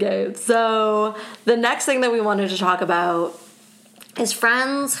 Okay, so the next thing that we wanted to talk about is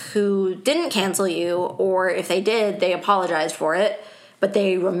friends who didn't cancel you, or if they did, they apologized for it, but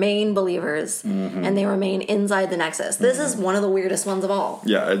they remain believers, and they remain inside the Nexus. This is one of the weirdest ones of all.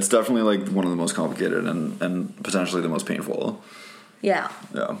 Yeah, it's definitely, like, one of the most complicated and potentially the most painful. Yeah.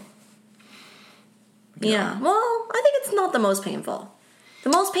 Well, I think it's not the most painful. The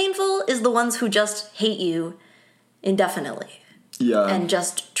most painful is the ones who just hate you indefinitely. Yeah. And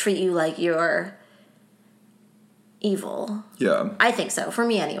just treat you like you're evil. Yeah. I think so, for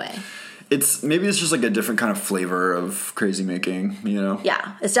me anyway. Maybe it's just, like, a different kind of flavor of crazy making, you know?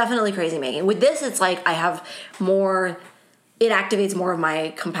 Yeah, it's definitely crazy making. With this, it's like I have more... It activates more of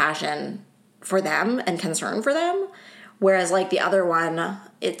my compassion for them and concern for them. Whereas, like, the other one,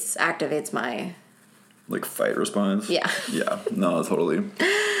 it activates my... Like, fight response? Yeah. Yeah. No, totally.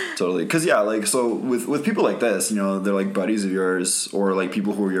 Because, yeah, like, so with people like this, you know, they're, like, buddies of yours, or, like,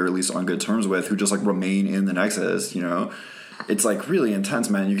 people who you're at least on good terms with, who just, like, remain in the Nexus, you know, it's, like, really intense,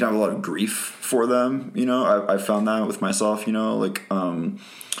 man. You can have a lot of grief for them, you know. I found that with myself, you know,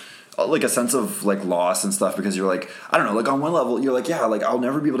 like a sense of, like, loss and stuff, because you're, like, I don't know, like, on one level, you're, like, yeah, like, I'll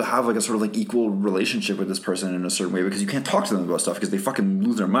never be able to have, like, a sort of, like, equal relationship with this person in a certain way, because you can't talk to them about stuff, because they fucking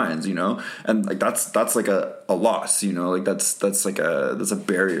lose their minds, you know, and, like, that's like a loss, you know, like, that's a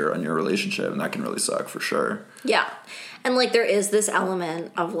barrier on your relationship, and that can really suck, for sure. Yeah, and, like, there is this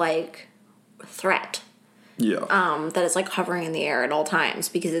element of, like, threat. Yeah. That it's like hovering in the air at all times,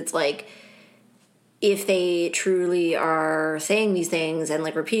 because it's like, if they truly are saying these things and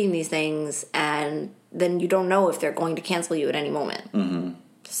like repeating these things, and then you don't know if they're going to cancel you at any moment. Mm-hmm.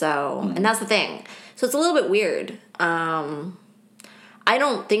 So, and that's the thing. So it's a little bit weird. I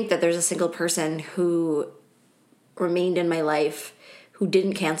don't think that there's a single person who remained in my life who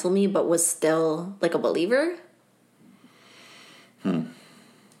didn't cancel me but was still like a believer.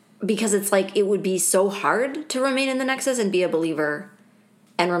 Because it's like, it would be so hard to remain in the Nexus and be a believer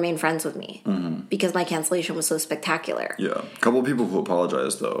and remain friends with me, because my cancellation was so spectacular. Yeah. A couple of people who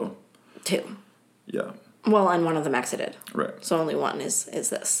apologized, though. 2. Yeah. Well, and one of them exited. Right. So only one is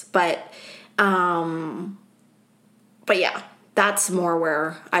this. But yeah, that's more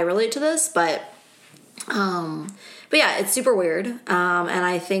where I relate to this. But yeah, it's super weird. And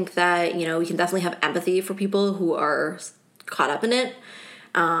I think that, you know, we can definitely have empathy for people who are caught up in it.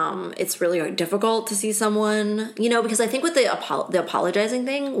 It's really difficult to see someone, you know, because I think with the apologizing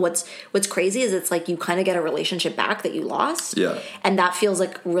thing, what's crazy is it's like you kind of get a relationship back that you lost. Yeah. And that feels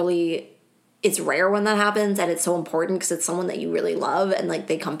like really, it's rare when that happens, and it's so important because it's someone that you really love and like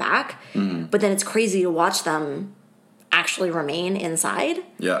they come back. Mm-hmm. But then it's crazy to watch them actually remain inside.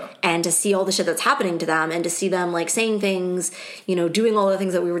 Yeah. And to see all the shit that's happening to them, and to see them like saying things, you know, doing all the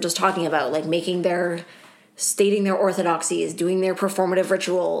things that we were just talking about, like stating their orthodoxies, doing their performative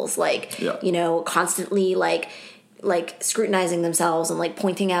rituals, like, you know, constantly like scrutinizing themselves and like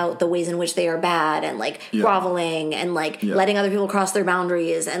pointing out the ways in which they are bad, and like groveling and like letting other people cross their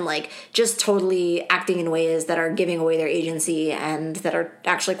boundaries, and like just totally acting in ways that are giving away their agency and that are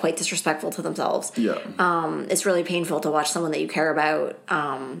actually quite disrespectful to themselves. Yeah. It's really painful to watch someone that you care about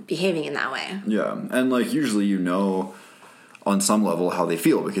behaving in that way. Yeah. And like usually, you know, on some level how they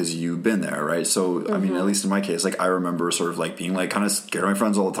feel because you've been there, right? So, I mean, at least in my case, like I remember sort of like being like kind of scared of my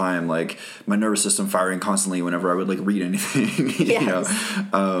friends all the time, like my nervous system firing constantly whenever I would like read anything,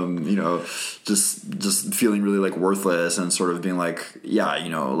 you know, just feeling really like worthless, and sort of being like, yeah, you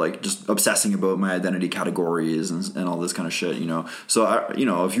know, like just obsessing about my identity categories and all this kind of shit, you know? So, you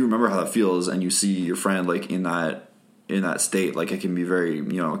know, if you remember how that feels and you see your friend like in that state, like it can be very,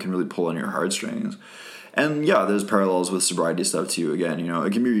 you know, it can really pull on your heartstrings. And yeah, there's parallels with sobriety stuff too. Again, you know,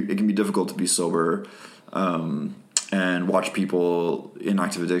 it can be difficult to be sober, and watch people in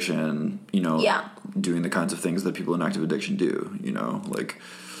active addiction, you know, doing the kinds of things that people in active addiction do. You know, like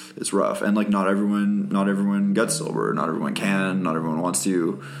it's rough, and like not everyone gets sober, not everyone can, not everyone wants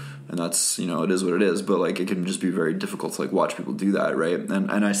to. And that's, you know, it is what it is, but like it can just be very difficult to like watch people do that, right?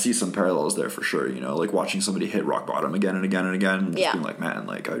 And I see some parallels there for sure, you know, like watching somebody hit rock bottom again and again and again, and just being like, man,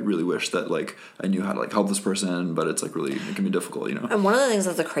 like I really wish that like I knew how to like help this person, but it's like really, it can be difficult, you know. And one of the things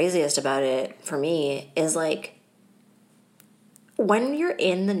that's the craziest about it for me is like when you're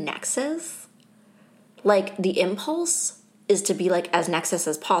in the Nexus, like the impulse is to be like as Nexus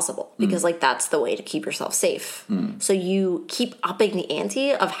as possible, because like that's the way to keep yourself safe. So you keep upping the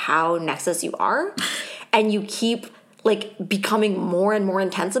ante of how Nexus you are, and you keep like becoming more and more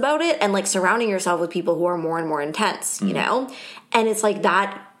intense about it, and like surrounding yourself with people who are more and more intense, you know? And it's like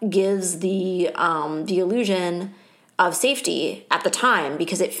that gives the illusion of safety at the time,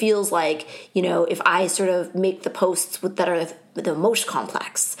 because it feels like, you know, if I sort of make the posts that are the most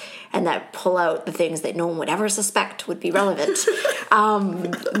complex and that pull out the things that no one would ever suspect would be relevant,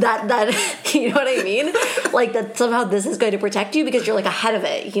 that you know what I mean? Like that somehow this is going to protect you because you're like ahead of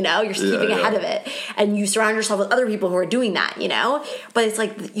it, you know? You're keeping ahead of it, and you surround yourself with other people who are doing that, you know? But it's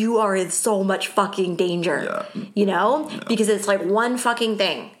like you are in so much fucking danger, you know? Because it's like one fucking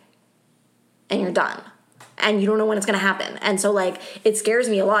thing and you're done. And you don't know when it's going to happen. And so, like, it scares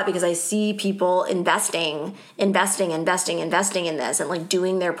me a lot because I see people investing in this and, like,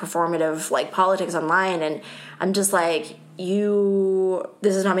 doing their performative, like, politics online. And I'm just like,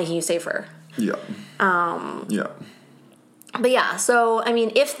 this is not making you safer. Yeah. But, yeah, so, I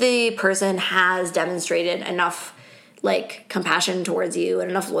mean, if the person has demonstrated enough, like, compassion towards you and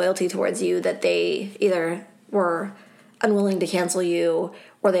enough loyalty towards you that they either were unwilling to cancel you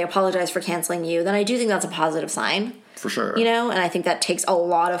or they apologize for canceling you, then I do think that's a positive sign. For sure. You know? And I think that takes a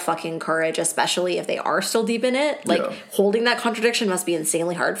lot of fucking courage, especially if they are still deep in it. Like, holding that contradiction must be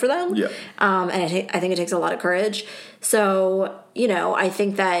insanely hard for them. Yeah. And I think it takes a lot of courage. So, you know, I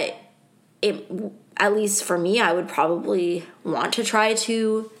think that at least for me, I would probably want to try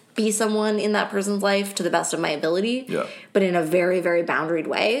to be someone in that person's life to the best of my ability. Yeah. But in a very, very boundaried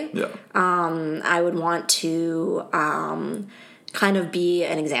way. Yeah. I would want to kind of be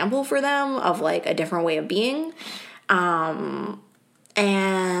an example for them of like a different way of being. And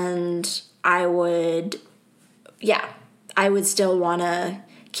I would still want to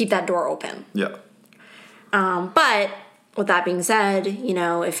keep that door open. Yeah. But with that being said, you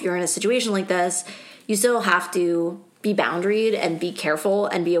know, if you're in a situation like this, you still have to be boundaried and be careful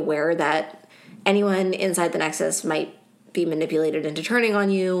and be aware that anyone inside the Nexus might be manipulated into turning on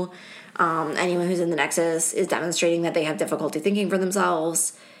you. Anyone who's in the Nexus is demonstrating that they have difficulty thinking for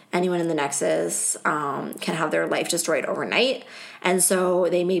themselves. Anyone in the Nexus can have their life destroyed overnight. And so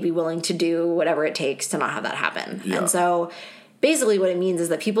they may be willing to do whatever it takes to not have that happen. Yeah. And so basically what it means is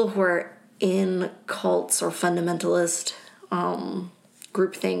that people who are in cults or fundamentalist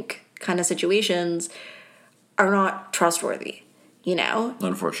groupthink kind of situations are not trustworthy, you know?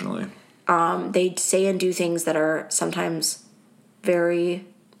 Unfortunately. They say and do things that are sometimes very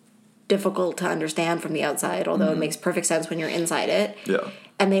difficult to understand from the outside, although it makes perfect sense when you're inside it. Yeah.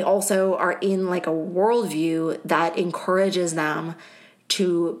 And they also are in like a worldview that encourages them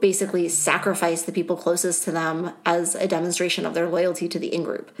to basically sacrifice the people closest to them as a demonstration of their loyalty to the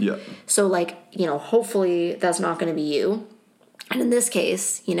in-group. Yeah. So like, you know, hopefully that's not going to be you. And in this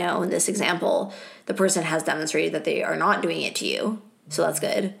case, you know, in this example, the person has demonstrated that they are not doing it to you. So that's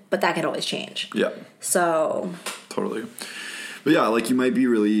good. But that could always change. Yeah. So. Totally. But yeah, like you might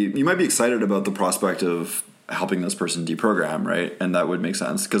be excited about the prospect of helping this person deprogram, right? And that would make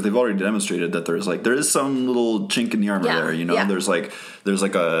sense because they've already demonstrated that there is some little chink in the armor there, you know? Yeah. There's a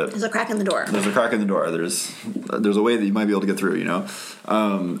crack in the door. There's a crack in the door. There's a way that you might be able to get through, you know?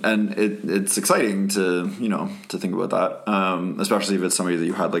 And it's exciting to think about that. Especially if it's somebody that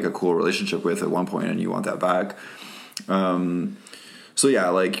you had like a cool relationship with at one point and you want that back. So yeah,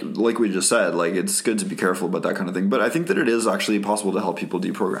 like we just said, like it's good to be careful about that kind of thing. But I think that it is actually possible to help people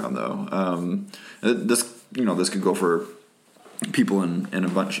deprogram, though. This could go for people in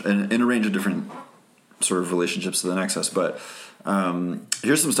a range of different sort of relationships to the Nexus. But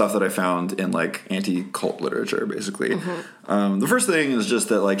here's some stuff that I found in like anti-cult literature, basically. Mm-hmm. The first thing is just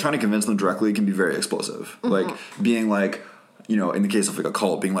that like trying to convince them directly can be very explosive. Mm-hmm. Like being like, you know, in the case of like a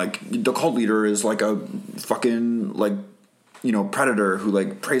cult, being like the cult leader is like a fucking like, you know, predator who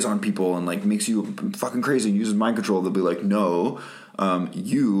like preys on people and like makes you fucking crazy and uses mind control. They'll be like, no,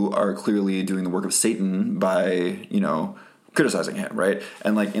 you are clearly doing the work of Satan by, you know, criticizing him, right?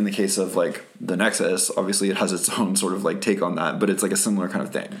 And like in the case of like the Nexus, obviously it has its own sort of like take on that, but it's like a similar kind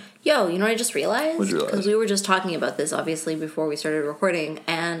of thing. Yo, you know what I just realized? What'd you realize? Because we were just talking about this obviously before we started recording,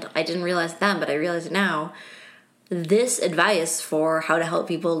 and I didn't realize it then, but I realize it now. This advice for how to help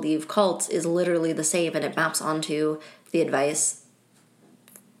people leave cults is literally the same, and it maps onto the advice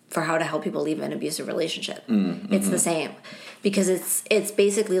for how to help people leave an abusive relationship. Mm-hmm. It's the same because it's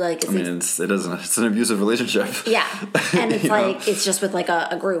basically like it's an abusive relationship. Yeah, and it's like it's just with like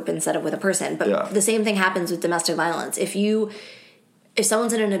a group instead of with a person. But the same thing happens with domestic violence. If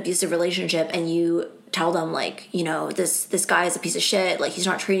someone's in an abusive relationship and you tell them like, you know, this guy is a piece of shit, like he's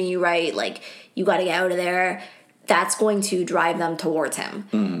not treating you right, like you got to get out of there. That's going to drive them towards him.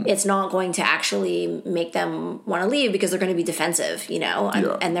 Mm-hmm. It's not going to actually make them want to leave because they're going to be defensive, you know,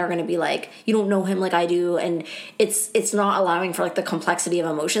 and they're going to be like, you don't know him like I do. And it's not allowing for like the complexity of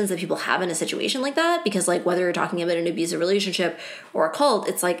emotions that people have in a situation like that. Because like whether you're talking about an abusive relationship or a cult,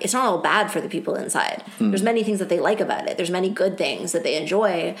 it's like, it's not all bad for the people inside. Mm-hmm. There's many things that they like about it. There's many good things that they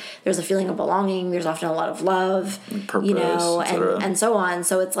enjoy. There's a feeling of belonging. There's often a lot of love, purpose, you know, and so on.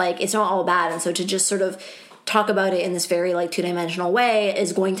 So it's like, it's not all bad. And so to just sort of talk about it in this very like two-dimensional way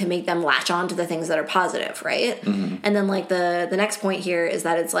is going to make them latch on to the things that are positive, right? Mm-hmm. And then like the next point here is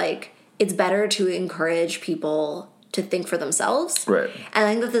that it's like it's better to encourage people to think for themselves, right? And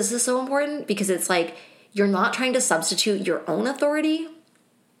I think that this is so important because it's like you're not trying to substitute your own authority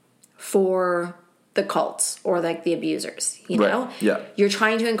for the cults or like the abusers, you know? Yeah. You're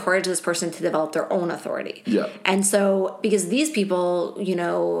trying to encourage this person to develop their own authority. Yeah. And so, because these people, you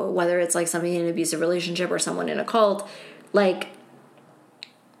know, whether it's like somebody in an abusive relationship or someone in a cult, like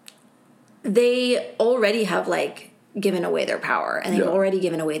they already have like given away their power and they've already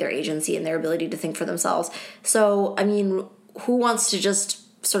given away their agency and their ability to think for themselves. So, I mean, who wants to just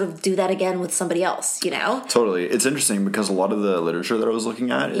sort of do that again with somebody else, you know? Totally. It's interesting because a lot of the literature that I was looking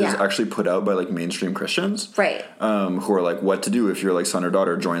at is actually put out by like mainstream Christians. Right. Who are like, what to do if your like son or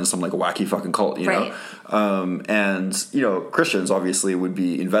daughter joins some like wacky fucking cult, you know? And, you know, Christians obviously would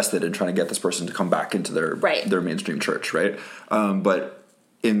be invested in trying to get this person to come back into their mainstream church, right? But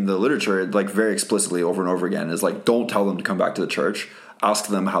in the literature, like very explicitly over and over again is like, don't tell them to come back to the church. ask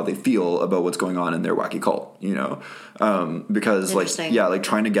them how they feel about what's going on in their wacky cult, you know? Because like, yeah, like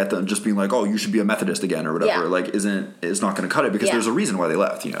trying to get them just being like, oh, you should be a Methodist again or whatever, like it's not going to cut it because there's a reason why they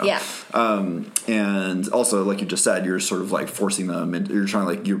left, you know? Yeah. And also, like you just said, you're sort of like forcing them and you're trying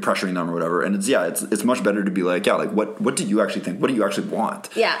to like, you're pressuring them or whatever. And it's much better to be like, yeah, like what do you actually think? What do you actually want?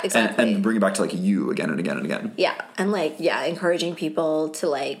 Yeah, exactly. And bring it back to like you again and again and again. Yeah. And like, encouraging people to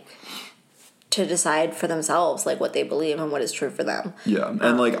like, to decide for themselves like what they believe and what is true for them. Yeah.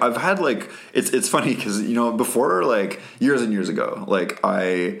 And like I've had like it's funny because, you know, before like years and years ago, like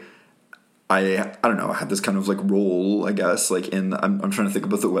I don't know, I had this kind of like role, I guess, like I'm trying to think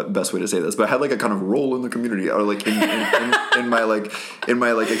about the best way to say this, but I had like a kind of role in the community or like in my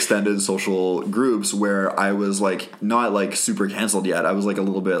like extended social groups where I was like not like super canceled yet. I was like a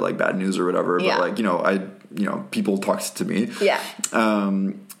little bit like bad news or whatever, but like, you know, people talked to me. Yeah.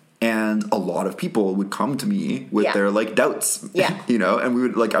 And a lot of people would come to me with their like doubts, you know, and we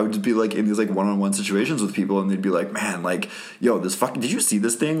would like, I would just be like in these like one-on-one situations with people and they'd be like, man, like, yo, this fucking, did you see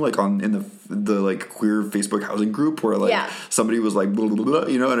this thing like in the like queer Facebook housing group where like somebody was like, blah, blah, blah,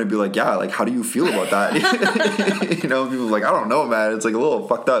 you know, and I'd be like, yeah, like, how do you feel about that? You know, people were like, I don't know, man. It's like a little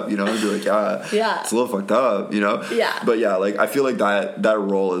fucked up, you know, I'd be like, yeah, it's a little fucked up, you know? Yeah. But yeah, like, I feel like that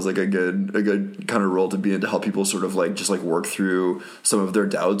role is like a good kind of role to be in to help people sort of like, just like work through some of their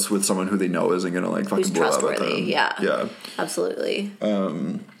doubts with someone who they know isn't gonna like fucking blow up at them. Yeah, absolutely.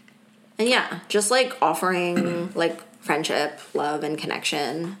 And yeah, just like offering like friendship, love, and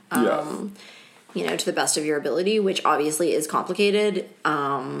connection. You know, to the best of your ability, which obviously is complicated.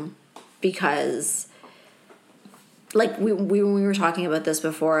 Because like when we were talking about this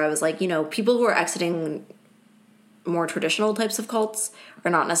before, I was like, you know, people who are exiting more traditional types of cults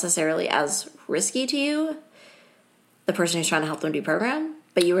are not necessarily as risky to you. The person who's trying to help them deprogram.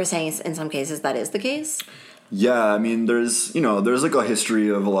 But you were saying in some cases that is the case? Yeah, I mean, there's like a history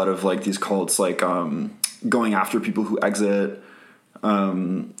of a lot of like these cults like going after people who exit.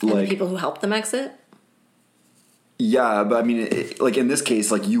 And like, the people who help them exit? Yeah, but I mean, like in this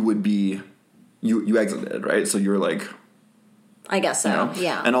case, like you would be, you exited, right? So you're like... I guess so, you know?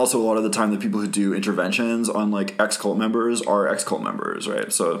 Yeah. And also a lot of the time the people who do interventions on like ex-cult members are ex-cult members,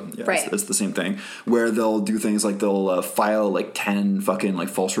 right? So yeah, it's the same thing where they'll do things like they'll file like 10 fucking like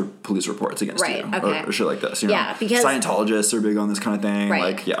false police reports against you or shit like this. You know? Because Scientologists are big on this kind of thing.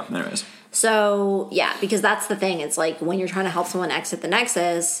 Right. Like, yeah, anyways. So yeah, because that's the thing. It's like when you're trying to help someone exit the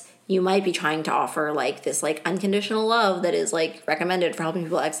Nexus, you might be trying to offer like this like unconditional love that is like recommended for helping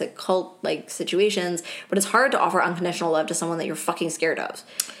people exit cult like situations, but it's hard to offer unconditional love to someone that you're fucking scared of.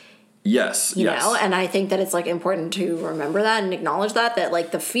 Yes. You know, and I think that it's like important to remember that and acknowledge that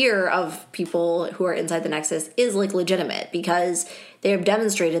like the fear of people who are inside the Nexus is like legitimate because they have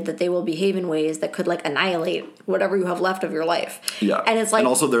demonstrated that they will behave in ways that could like annihilate whatever you have left of your life. Yeah. And it's like, and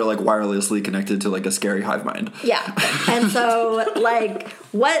also they're like wirelessly connected to like a scary hive mind. Yeah. And so like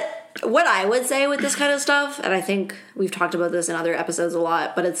what I would say with this kind of stuff, and I think we've talked about this in other episodes a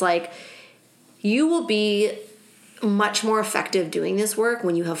lot, but it's like you will be much more effective doing this work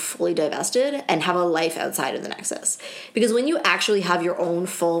when you have fully divested and have a life outside of the Nexus. Because when you actually have your own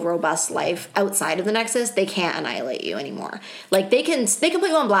full, robust life outside of the Nexus, they can't annihilate you anymore. Like they can put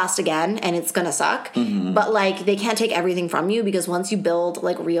you on blast again and it's gonna suck, but like they can't take everything from you because once you build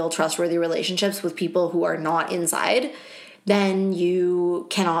like real trustworthy relationships with people who are not inside, then you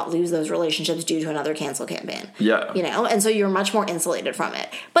cannot lose those relationships due to another cancel campaign. Yeah. You know? And so you're much more insulated from it.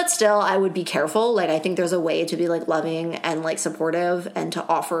 But still, I would be careful. Like, I think there's a way to be, like, loving and, like, supportive and to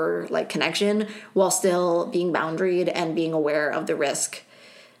offer, like, connection while still being boundaried and being aware of the risk.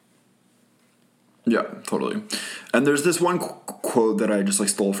 Yeah, totally. And there's this one quote that I just like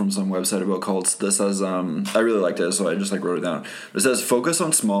stole from some website about cults. This says, I really liked it, so I just like wrote it down. It says, focus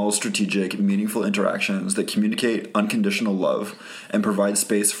on small, strategic, meaningful interactions that communicate unconditional love and provide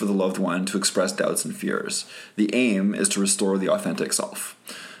space for the loved one to express doubts and fears. The aim is to restore the authentic self.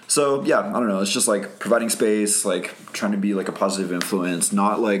 So, yeah, I don't know. It's just like providing space, like trying to be like a positive influence,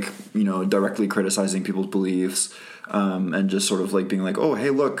 not like, you know, directly criticizing people's beliefs, and just sort of like being like, oh,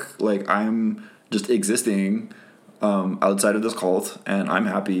 hey, look, like I'm just existing outside of this cult and I'm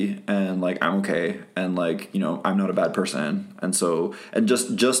happy and like I'm okay and like, you know, I'm not a bad person. And so, and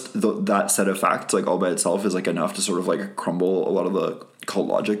just that set of facts like all by itself is like enough to sort of like crumble a lot of the cult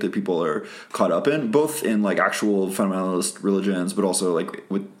logic that people are caught up in, both in like actual fundamentalist religions but also like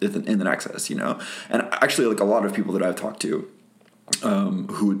in the Nexus, you know. And actually like a lot of people that I've talked to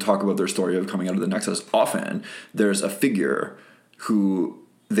who talk about their story of coming out of the Nexus, often there's a figure who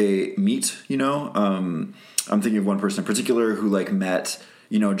they meet, you know. I'm thinking of one person in particular who like met,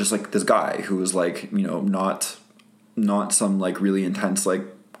 you know, just like this guy who was like, you know, not not some like really intense like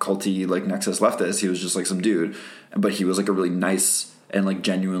culty like Nexus leftist. He was just like some dude, but he was like a really nice and like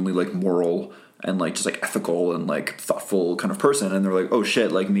genuinely like moral and like just like ethical and like thoughtful kind of person. And they're like, oh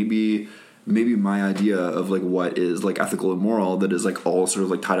shit, like maybe my idea of like what is like ethical and moral that is like all sort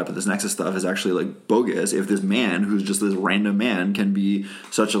of like tied up with this Nexus stuff is actually like bogus if this man who's just this random man can be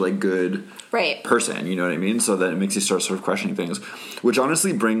such a like good person, you know what I mean? So that it makes you start sort of questioning things, which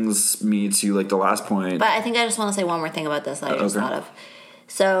honestly brings me to like the last point. But I think I just want to say one more thing about this that I just thought of.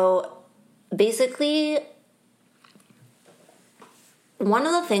 So basically, one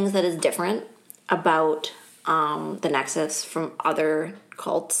of the things that is different about the Nexus from other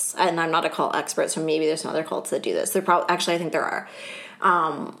cults, and I'm not a cult expert, so maybe there's some other cults that do this. Actually, I think there are.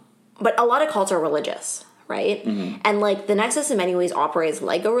 But a lot of cults are religious, right? Mm-hmm. And like the Nexus in many ways operates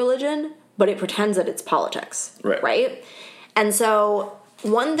like a religion, but it pretends that it's politics, right? And so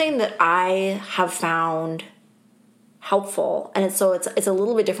one thing that I have found helpful, and it's a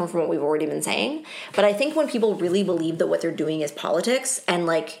little bit different from what we've already been saying, but I think when people really believe that what they're doing is politics, and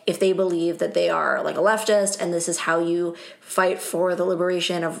like if they believe that they are like a leftist and this is how you fight for the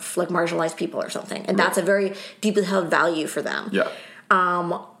liberation of like marginalized people or something, and that's a very deeply held value for them.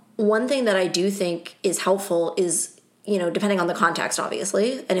 One thing that I do think is helpful is, you know, depending on the context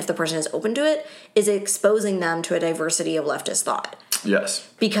obviously, and if the person is open to it, is exposing them to a diversity of leftist thought.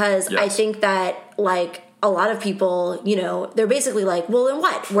 Because I think that like a lot of people, you know, they're basically like, well, then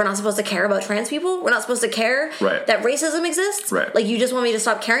what? We're not supposed to care about trans people? We're not supposed to care that racism exists? Like, you just want me to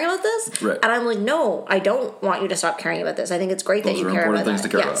stop caring about this? And I'm like, no, I don't want you to stop caring about this. I think it's great that you care about that. To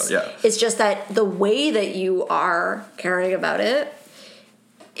care about. It's just that the way that you are caring about it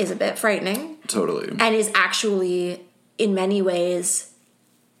is a bit frightening. Totally. And is actually, in many ways,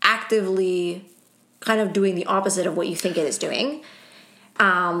 actively kind of doing the opposite of what you think it is doing.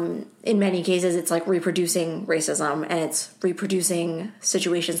 In many cases, it's like reproducing racism, and it's reproducing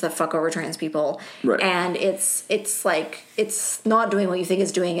situations that fuck over trans people. And it's like, it's not doing what you think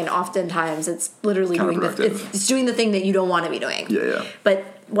it's doing, and oftentimes it's literally doing it's doing the thing that you don't want to be doing. But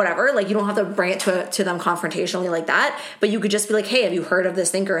whatever, like, you don't have to bring it to them confrontationally like that, but you could just be like, hey, have you heard of this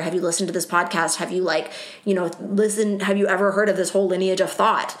thinker? Have you listened to this podcast? Have you like, you know, have you ever heard of this whole lineage of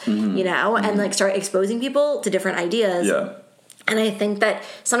thought? You know, and like start exposing people to different ideas. And I think that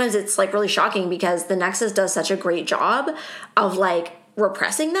sometimes it's like really shocking because the Nexus does such a great job of like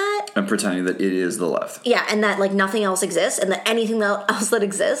repressing that and pretending that it is the left. And that like nothing else exists, and that anything else that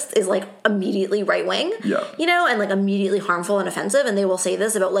exists is like immediately right wing. You know, and like immediately harmful and offensive. And they will say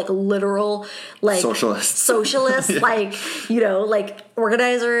this about like literal like socialists, like, you know, like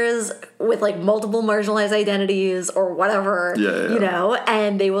organizers with like multiple marginalized identities or whatever, you know,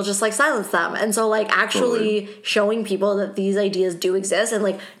 and they will just like silence them. And so like actually showing people that these ideas do exist, and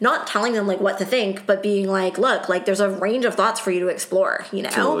like not telling them like what to think, but being like, look, like there's a range of thoughts for you to explore, you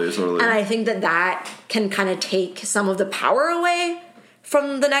know. And I think that can kind of take some of the power away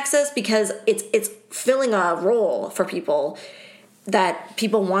from the Nexus, because it's filling a role for people that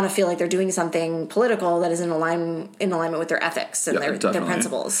people want to feel like they're doing something political that is in alignment with their ethics and their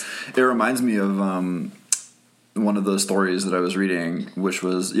principles. It reminds me of one of those stories that I was reading, which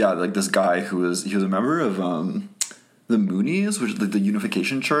was like this guy he was a member of the Moonies, which is like the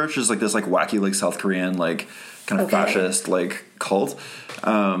Unification Church, is like this like wacky like South Korean like kind of fascist like cult,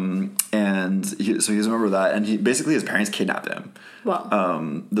 and so he's a member of that, and basically his parents kidnapped him.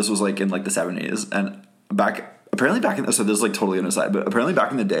 This was like in like the 70s, and apparently back in, so this is like totally on the side, but apparently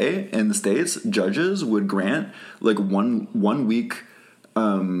back in the day in the States, judges would grant like one week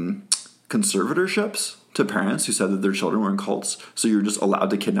conservatorships to parents who said that their children were in cults. So you're just allowed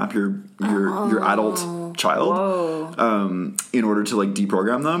to kidnap your adult child in order to like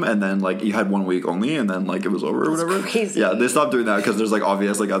deprogram them, and then like you had 1 week only, and then like it was over or whatever. Crazy. Yeah, they stopped doing that because there's like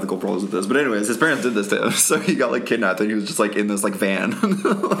obvious like ethical problems with this. But anyways, his parents did this to him, so he got like kidnapped, and he was just like in this like van,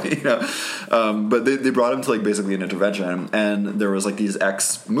 you know. But they brought him to like basically an intervention, and there was like these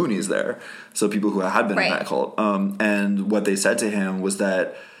ex-Moonies there, so people who had been in that cult. And what they said to him was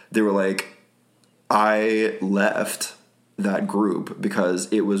that they were like, I left that group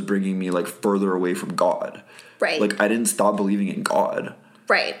because it was bringing me like further away from God. Like I didn't stop believing in God.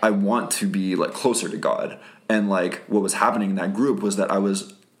 I want to be like closer to God. And like what was happening in that group was that I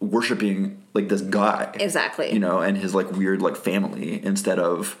was worshiping like this guy. You know, and his like weird like family instead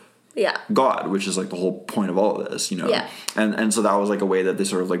of God, which is like the whole point of all of this, you know. And so that was like a way that they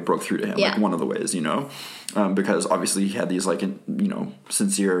sort of like broke through to him, like one of the ways, you know, because obviously he had these like, you know,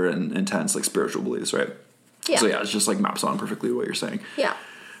 sincere and intense like spiritual beliefs, So it's just like maps on perfectly what you're saying.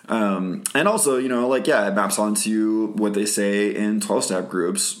 And also, you know, like, it maps onto what they say in 12-step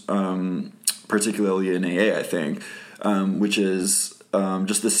groups, particularly in AA, I think, which is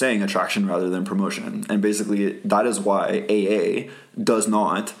just the saying attraction rather than promotion. And basically that is why AA does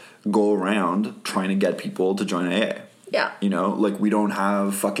not go around trying to get people to join AA. Yeah. You know, like we don't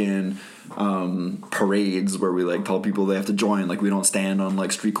have fucking parades where we like tell people they have to join. Like we don't stand on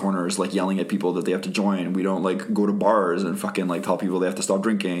like street corners like yelling at people that they have to join. We don't like go to bars and fucking like tell people they have to stop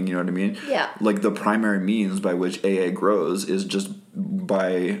drinking. You know what I mean? Yeah. Like the primary means by which AA grows is just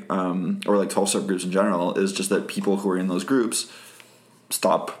by or like 12-step groups in general is just that people who are in those groups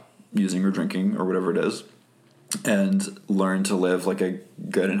stop using or drinking or whatever it is and learn to live like a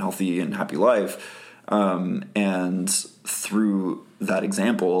good and healthy and happy life. And through that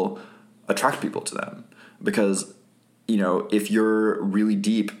example, attract people to them. Because, you know, if you're really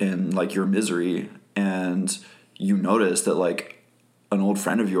deep in like your misery and you notice that like an old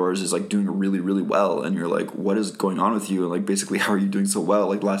friend of yours is like doing really, really well, and you're like, what is going on with you? And like, basically, how are you doing so well?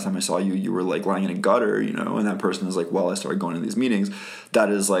 Like last time I saw you, you were like lying in a gutter, you know, and that person is like, well, I started going to these meetings. That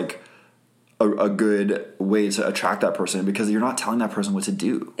is like a good way to attract that person, because you're not telling that person what to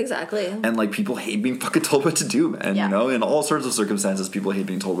do. Exactly. And like people hate being fucking told what to do, man. Yeah. You know, in all sorts of circumstances, people hate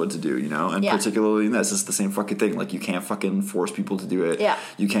being told what to do, you know, and particularly in this, it's the same fucking thing. Like you can't fucking force people to do it. Yeah.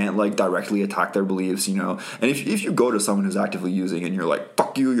 You can't like directly attack their beliefs, you know. And if you go to someone who's actively using and you're like,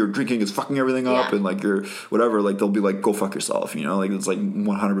 fuck you, your drinking is fucking everything up, and like you're whatever, like they'll be like, go fuck yourself, you know. Like it's like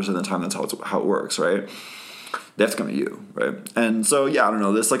 100% of the time that's how it works, right? They have to come to you, right? And so, yeah, I don't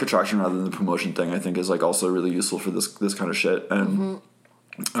know. This like attraction rather than the promotion thing, I think, is like also really useful for this kind of shit. And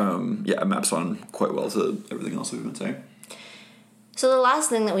it maps on quite well to everything else we've been saying. So the last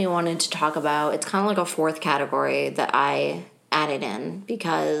thing that we wanted to talk about, it's kind of like a fourth category that I added in,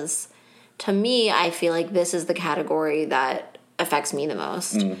 because to me, I feel like this is the category that affects me the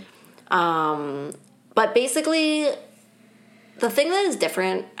most. But basically, the thing that is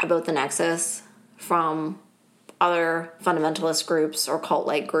different about the Nexus from other fundamentalist groups or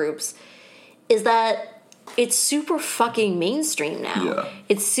cult-like groups is that it's super fucking mainstream now. Yeah.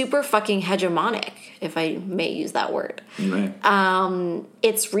 It's super fucking hegemonic, if I may use that word. You may.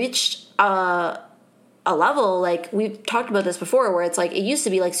 It's reached a level, like we've talked about this before, where it's like it used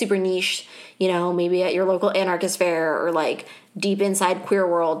to be like super niche, you know, maybe at your local anarchist fair or like deep inside queer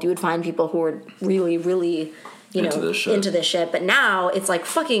world, you would find people who were really, really, you know, into this shit. But now it's like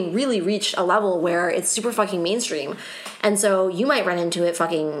fucking really reached a level where it's super fucking mainstream. And so you might run into it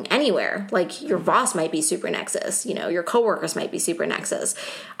fucking anywhere. Like your boss might be super Nexus, you know, your coworkers might be super Nexus.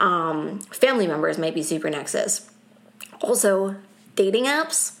 Family members might be super Nexus. Also, dating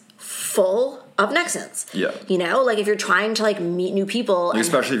apps full of Nexits. Yeah. You know, like if you're trying to like meet new people. Like,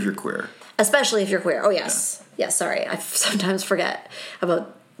 especially if you're queer. Especially if you're queer. Oh, yes. Yeah. Yes, sorry. I sometimes forget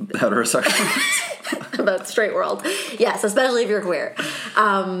about heterosexual. about straight world. Yes, especially if you're queer.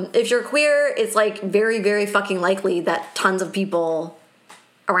 If you're queer, it's like very, very fucking likely that tons of people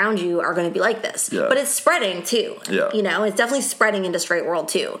around you are going to be like this. Yeah. But it's spreading too. Yeah. You know, it's definitely spreading into straight world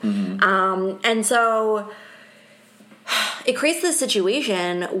too. Mm-hmm. And so it creates this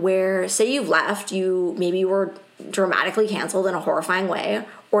situation where, say you've left, maybe you were dramatically canceled in a horrifying way,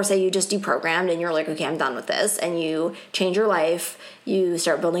 or say you just deprogrammed and you're like, okay, I'm done with this, and you change your life, you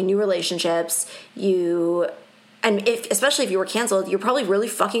start building new relationships, especially if you were canceled, you're probably really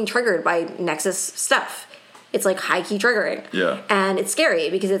fucking triggered by Nexus stuff. It's like high key triggering. Yeah. And it's scary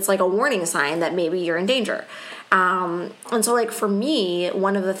because it's like a warning sign that maybe you're in danger. And so like for me,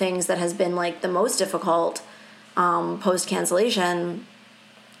 one of the things that has been like the most difficult post cancellation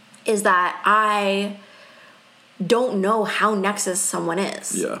is that I don't know how Nexus someone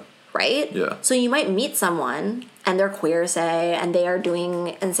is. Yeah. Right? Yeah. So you might meet someone and they're queer, say, and they are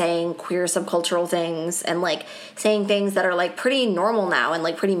doing and saying queer subcultural things and like saying things that are like pretty normal now and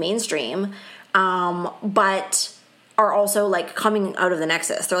like pretty mainstream, but are also like coming out of the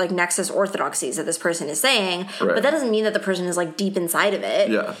Nexus. They're like Nexus orthodoxies that this person is saying, right. But that doesn't mean that the person is like deep inside of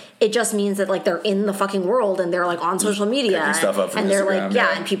it. Yeah. It just means that like they're in the fucking world and they're like on social media stuff up from and they're Instagram,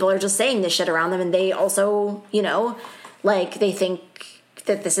 like, and people are just saying this shit around them, and they also, you know, like they think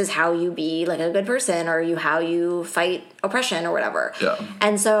that this is how you be like a good person, or how you fight oppression or whatever. Yeah.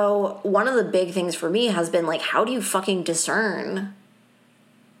 And so one of the big things for me has been like, how do you fucking discern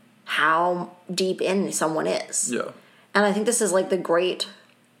how deep in someone is? Yeah. And I think this is like the great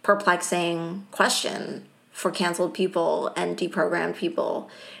perplexing question for canceled people and deprogrammed people,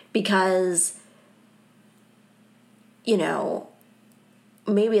 because, you know,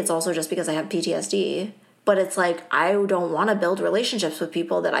 maybe it's also just because I have PTSD, but it's like I don't want to build relationships with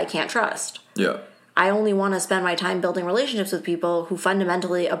people that I can't trust. Yeah. I only want to spend my time building relationships with people who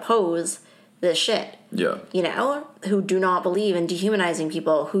fundamentally oppose this shit. Yeah. You know, who do not believe in dehumanizing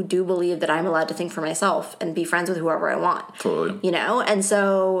people, who do believe that I'm allowed to think for myself and be friends with whoever I want. Totally. You know? And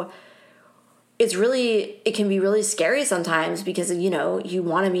so it can be really scary sometimes because, you know, you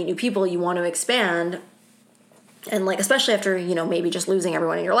want to meet new people, you want to expand. And, like, especially after, you know, maybe just losing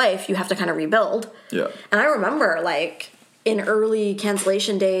everyone in your life, you have to kind of rebuild. Yeah. And I remember, like, in early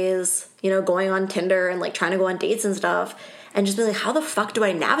cancellation days, you know, going on Tinder and, like, trying to go on dates and stuff and just being like, how the fuck do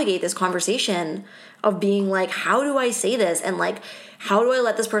I navigate this conversation of being like, how do I say this? And, like, how do I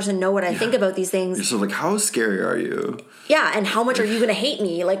let this person know what I think about these things? You're so, like, how scary are you? Yeah, and how much are you going to hate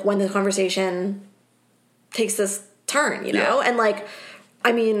me, like, when the conversation takes this turn, you know? And, like,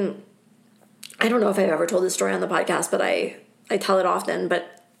 I mean, I don't know if I've ever told this story on the podcast, but I tell it often,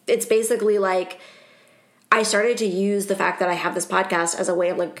 but it's basically, like, I started to use the fact that I have this podcast as a way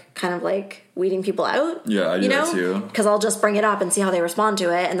of, like, kind of, like, weeding people out. Yeah, I do that too. Because I'll just bring it up and see how they respond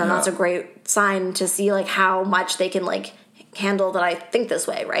to it, and then that's a great sign to see, like, how much they can, like, handle that I think this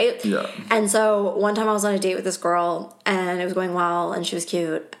way, right? Yeah. And so one time I was on a date with this girl, and it was going well, and she was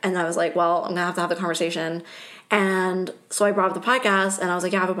cute, and I was like, well, I'm gonna have the conversation. And so I brought up the podcast, and I was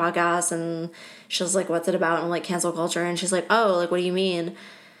like, yeah, I have a podcast, and she was like, what's it about? And I'm like, cancel culture. And she's like, oh, like, what do you mean?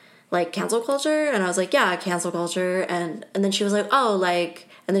 Like, cancel culture? And I was like, yeah, cancel culture. And then she was like, oh, like,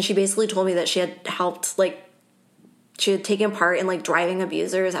 and then she basically told me that she had helped, like, she had taken part in, like, driving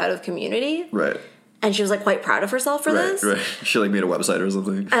abusers out of community. Right. And she was, like, quite proud of herself for this. Right. She, like, made a website or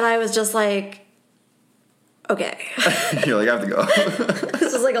something. And I was just like, okay. You're like, I have to go.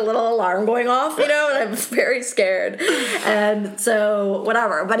 This is like a little alarm going off, you know, and I'm very scared. And so,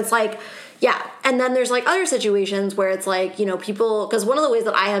 whatever. But it's like, yeah. And then there's, like, other situations where it's like, you know, people, because one of the ways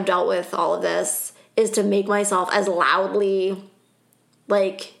that I have dealt with all of this is to make myself as loudly,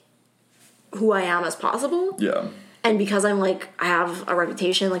 like, who I am as possible. Yeah. And because I'm, like, I have a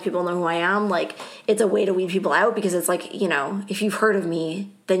reputation, like, people know who I am, like, it's a way to weed people out because it's like, you know, if you've heard of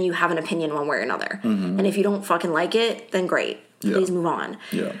me, then you have an opinion one way or another. Mm-hmm. And if you don't fucking like it, then great. Yeah. Please move on.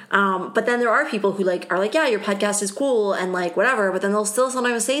 Yeah. But then there are people who, like, are like, yeah, your podcast is cool and, like, whatever, but then they'll still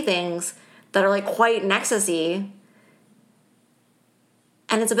sometimes say things that are, like, quite Nexus-y.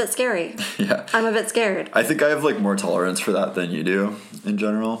 And it's a bit scary. Yeah. I'm a bit scared. I think I have, like, more tolerance for that than you do in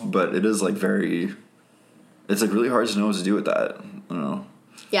general, but it is, like, very... It's, like, really hard to know what to do with that. I don't know.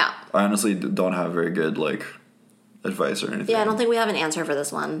 Yeah. I honestly don't have very good, like, advice or anything. Yeah, I don't think we have an answer for this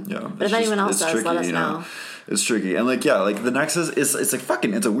one. Yeah. But if anyone else does, tricky, let us know. It's tricky. And, like, yeah, like, the Nexus, it's like,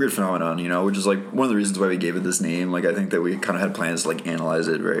 fucking, it's a weird phenomenon, you know, which is, like, one of the reasons why we gave it this name. Like, I think that we kind of had plans to, like, analyze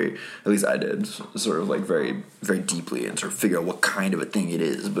it very, at least I did, sort of, like, very, very deeply and sort of figure out what kind of a thing it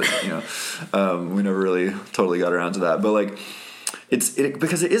is. But, you know, we never really totally got around to that. But, like,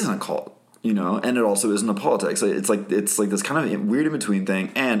 because it isn't a cult. You know, and it also isn't a politics. It's like this kind of weird in between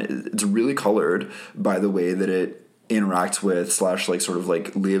thing, and it's really colored by the way that it interacts with / like sort of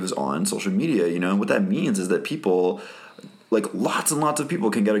like lives on social media. You know, and what that means is that people, like lots and lots of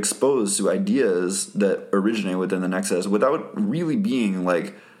people, can get exposed to ideas that originate within the Nexus without really being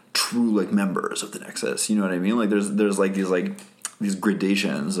like true like members of the Nexus. You know what I mean? Like there's like these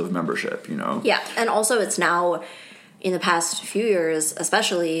gradations of membership. You know? Yeah, and also it's now in the past few years,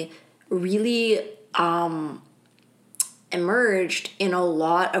 especially. Really emerged in a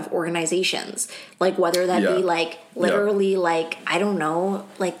lot of organizations, like whether that be like literally like I don't know,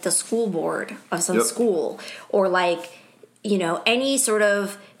 like the school board of some school, or like, you know, any sort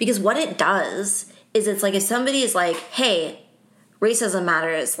of, because what it does is it's like if somebody is like, hey, racism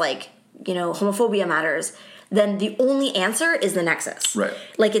matters, like, you know, homophobia matters, then the only answer is the Nexus, right?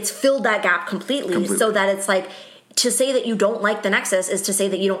 Like it's filled that gap completely. So that it's like, to say that you don't like the Nexus is to say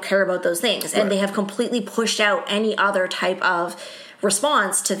that you don't care about those things. And they have completely pushed out any other type of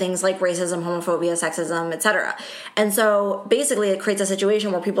response to things like racism, homophobia, sexism, etc. And so basically it creates a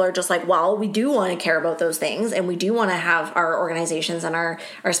situation where people are just like, well, we do want to care about those things and we do want to have our organizations and our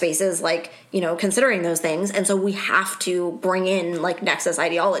spaces like, you know, considering those things. And so we have to bring in like Nexus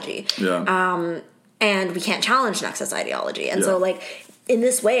ideology. Yeah. And we can't challenge Nexus ideology. And so like in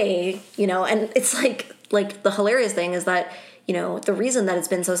this way, you know, and it's like the hilarious thing is that, you know, the reason that it's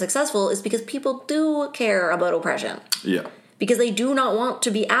been so successful is because people do care about oppression. Yeah. Because they do not want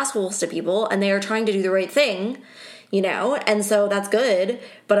to be assholes to people and they are trying to do the right thing, you know, and so that's good.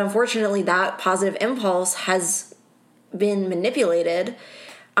 But unfortunately, that positive impulse has been manipulated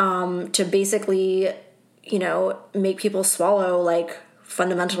to basically, you know, make people swallow like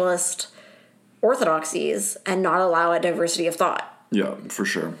fundamentalist orthodoxies and not allow a diversity of thought. Yeah, for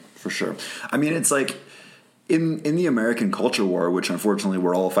sure. For sure. I mean, it's like, in the American culture war, which unfortunately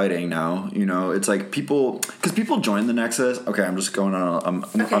we're all fighting now, you know, it's like people join the Nexus. Okay, I'm just going on.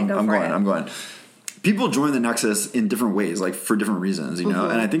 I'm going. People join the Nexus in different ways, like for different reasons, you know.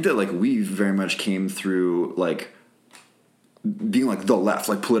 And I think that like we very much came through like being like the left,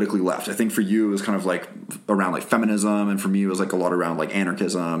 like politically left. I think for you it was kind of like around like feminism, and for me it was like a lot around like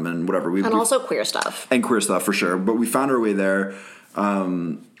anarchism and whatever. Also queer stuff. And queer stuff for sure. But we found our way there,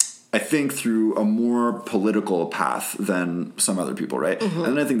 I think, through a more political path than some other people, right? And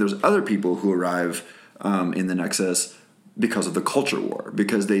then I think there's other people who arrive in the Nexus because of the culture war,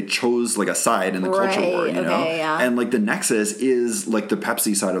 because they chose like a side in the culture war, you know? Yeah. And like the Nexus is like the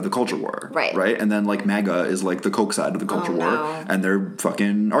Pepsi side of the culture war. Right. And then like MAGA is like the Coke side of the culture war. And they're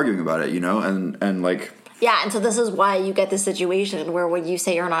fucking arguing about it, you know? And like... Yeah, and so this is why you get this situation where when you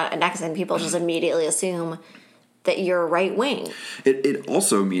say you're not a Nexan, people just immediately assume that you're right wing. It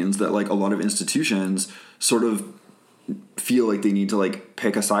also means that like a lot of institutions sort of feel like they need to like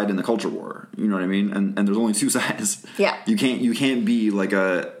pick a side in the culture war. You know what I mean? And there's only two sides. Yeah. You can't be like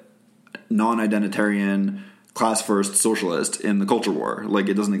a non-identitarian class first socialist in the culture war. Like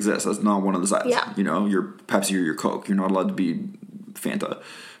it doesn't exist. That's not one of the sides. Yeah. You know, you're Pepsi or you're Coke. You're not allowed to be Fanta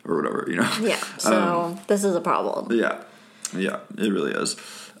or whatever, you know? Yeah. So this is a problem. Yeah. Yeah, it really is.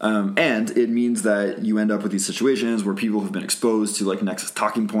 And it means that you end up with these situations where people have been exposed to like Nexus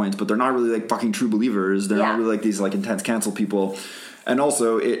talking points, but they're not really like fucking true believers. They're not really like these like intense cancel people. And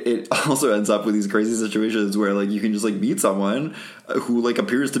also it also ends up with these crazy situations where like you can just like meet someone who like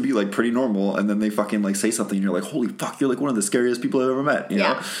appears to be like pretty normal, and then they fucking like say something and you're like, holy fuck, you're like one of the scariest people I've ever met, you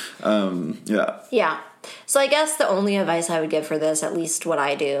know? Yeah. So I guess the only advice I would give for this, at least what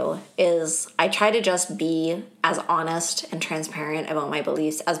I do, is I try to just be as honest and transparent about my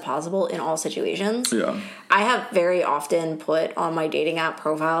beliefs as possible in all situations. Yeah. I have very often put on my dating app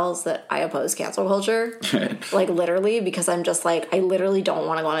profiles that I oppose cancel culture. Like literally, because I'm just like, I literally don't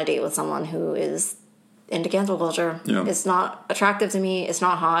want to go on a date with someone who is into cancel culture. Yeah. It's not attractive to me. It's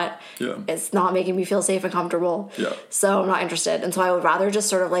not hot. Yeah. It's not making me feel safe and comfortable. Yeah. So I'm not interested. And so I would rather just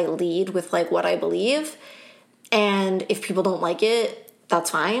sort of like lead with like what I believe. And if people don't like it, that's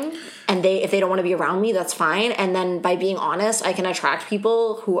fine. And if they don't want to be around me, that's fine. And then by being honest, I can attract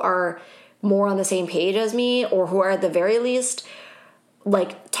people who are more on the same page as me, or who are at the very least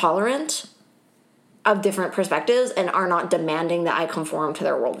like tolerant of different perspectives and are not demanding that I conform to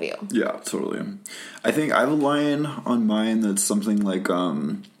their worldview. Yeah, totally. I think I have a line on mine that's something like,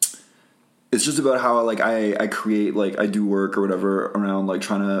 it's just about how like I create, like I do work or whatever around like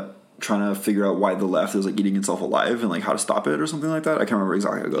trying to figure out why the left is like eating itself alive and like how to stop it or something like that. I can't remember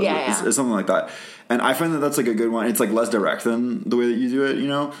exactly how it goes. Yeah. It's something like that. And I find that that's like a good one. It's like less direct than the way that you do it, you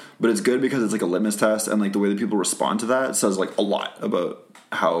know, but it's good because it's like a litmus test, and like the way that people respond to that says like a lot about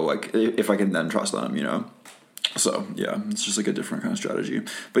how like if I can then trust them, you know. So yeah, it's just like a different kind of strategy.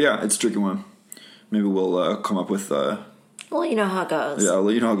 But yeah, it's a tricky one. Maybe we'll come up with well, you know how it goes. Yeah, I'll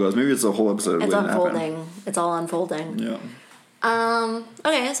let you know how it goes. Maybe it's a whole episode. It's unfolding. It's all unfolding. Yeah.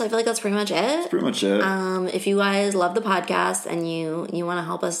 Okay, so I feel like that's pretty much it. That's pretty much it. If you guys love the podcast and you want to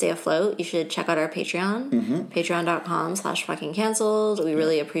help us stay afloat, you should check out our Patreon. Patreon.com/fuckingcanceled. We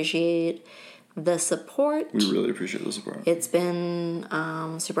really appreciate the support. We really appreciate the support. It's been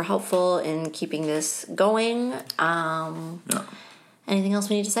super helpful in keeping this going. Anything else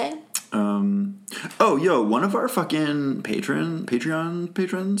we need to say? One of our fucking Patreon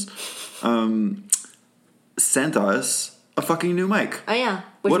patrons sent us a fucking new mic. Oh yeah,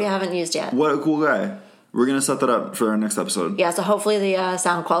 which we haven't used yet. What a cool guy. We're going to set that up for our next episode. Yeah, so hopefully the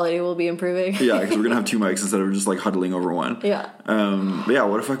sound quality will be improving. Yeah, because we're going to have two mics instead of just like huddling over one. Yeah. But yeah,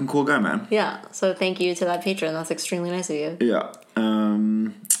 what a fucking cool guy, man. Yeah, so thank you to that patron. That's extremely nice of you. Yeah.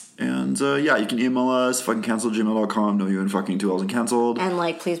 You can email us, fuckingcanceled@gmail.com, no you and fucking 2 L's and canceled. And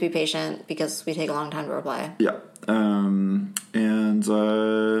like, please be patient because we take a long time to reply. Yeah.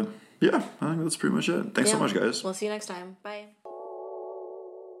 Yeah, I think that's pretty much it. Thanks so much, guys. We'll see you next time. Bye.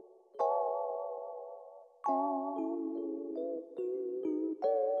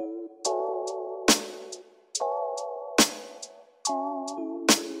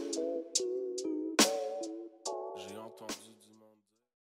 J'ai entendu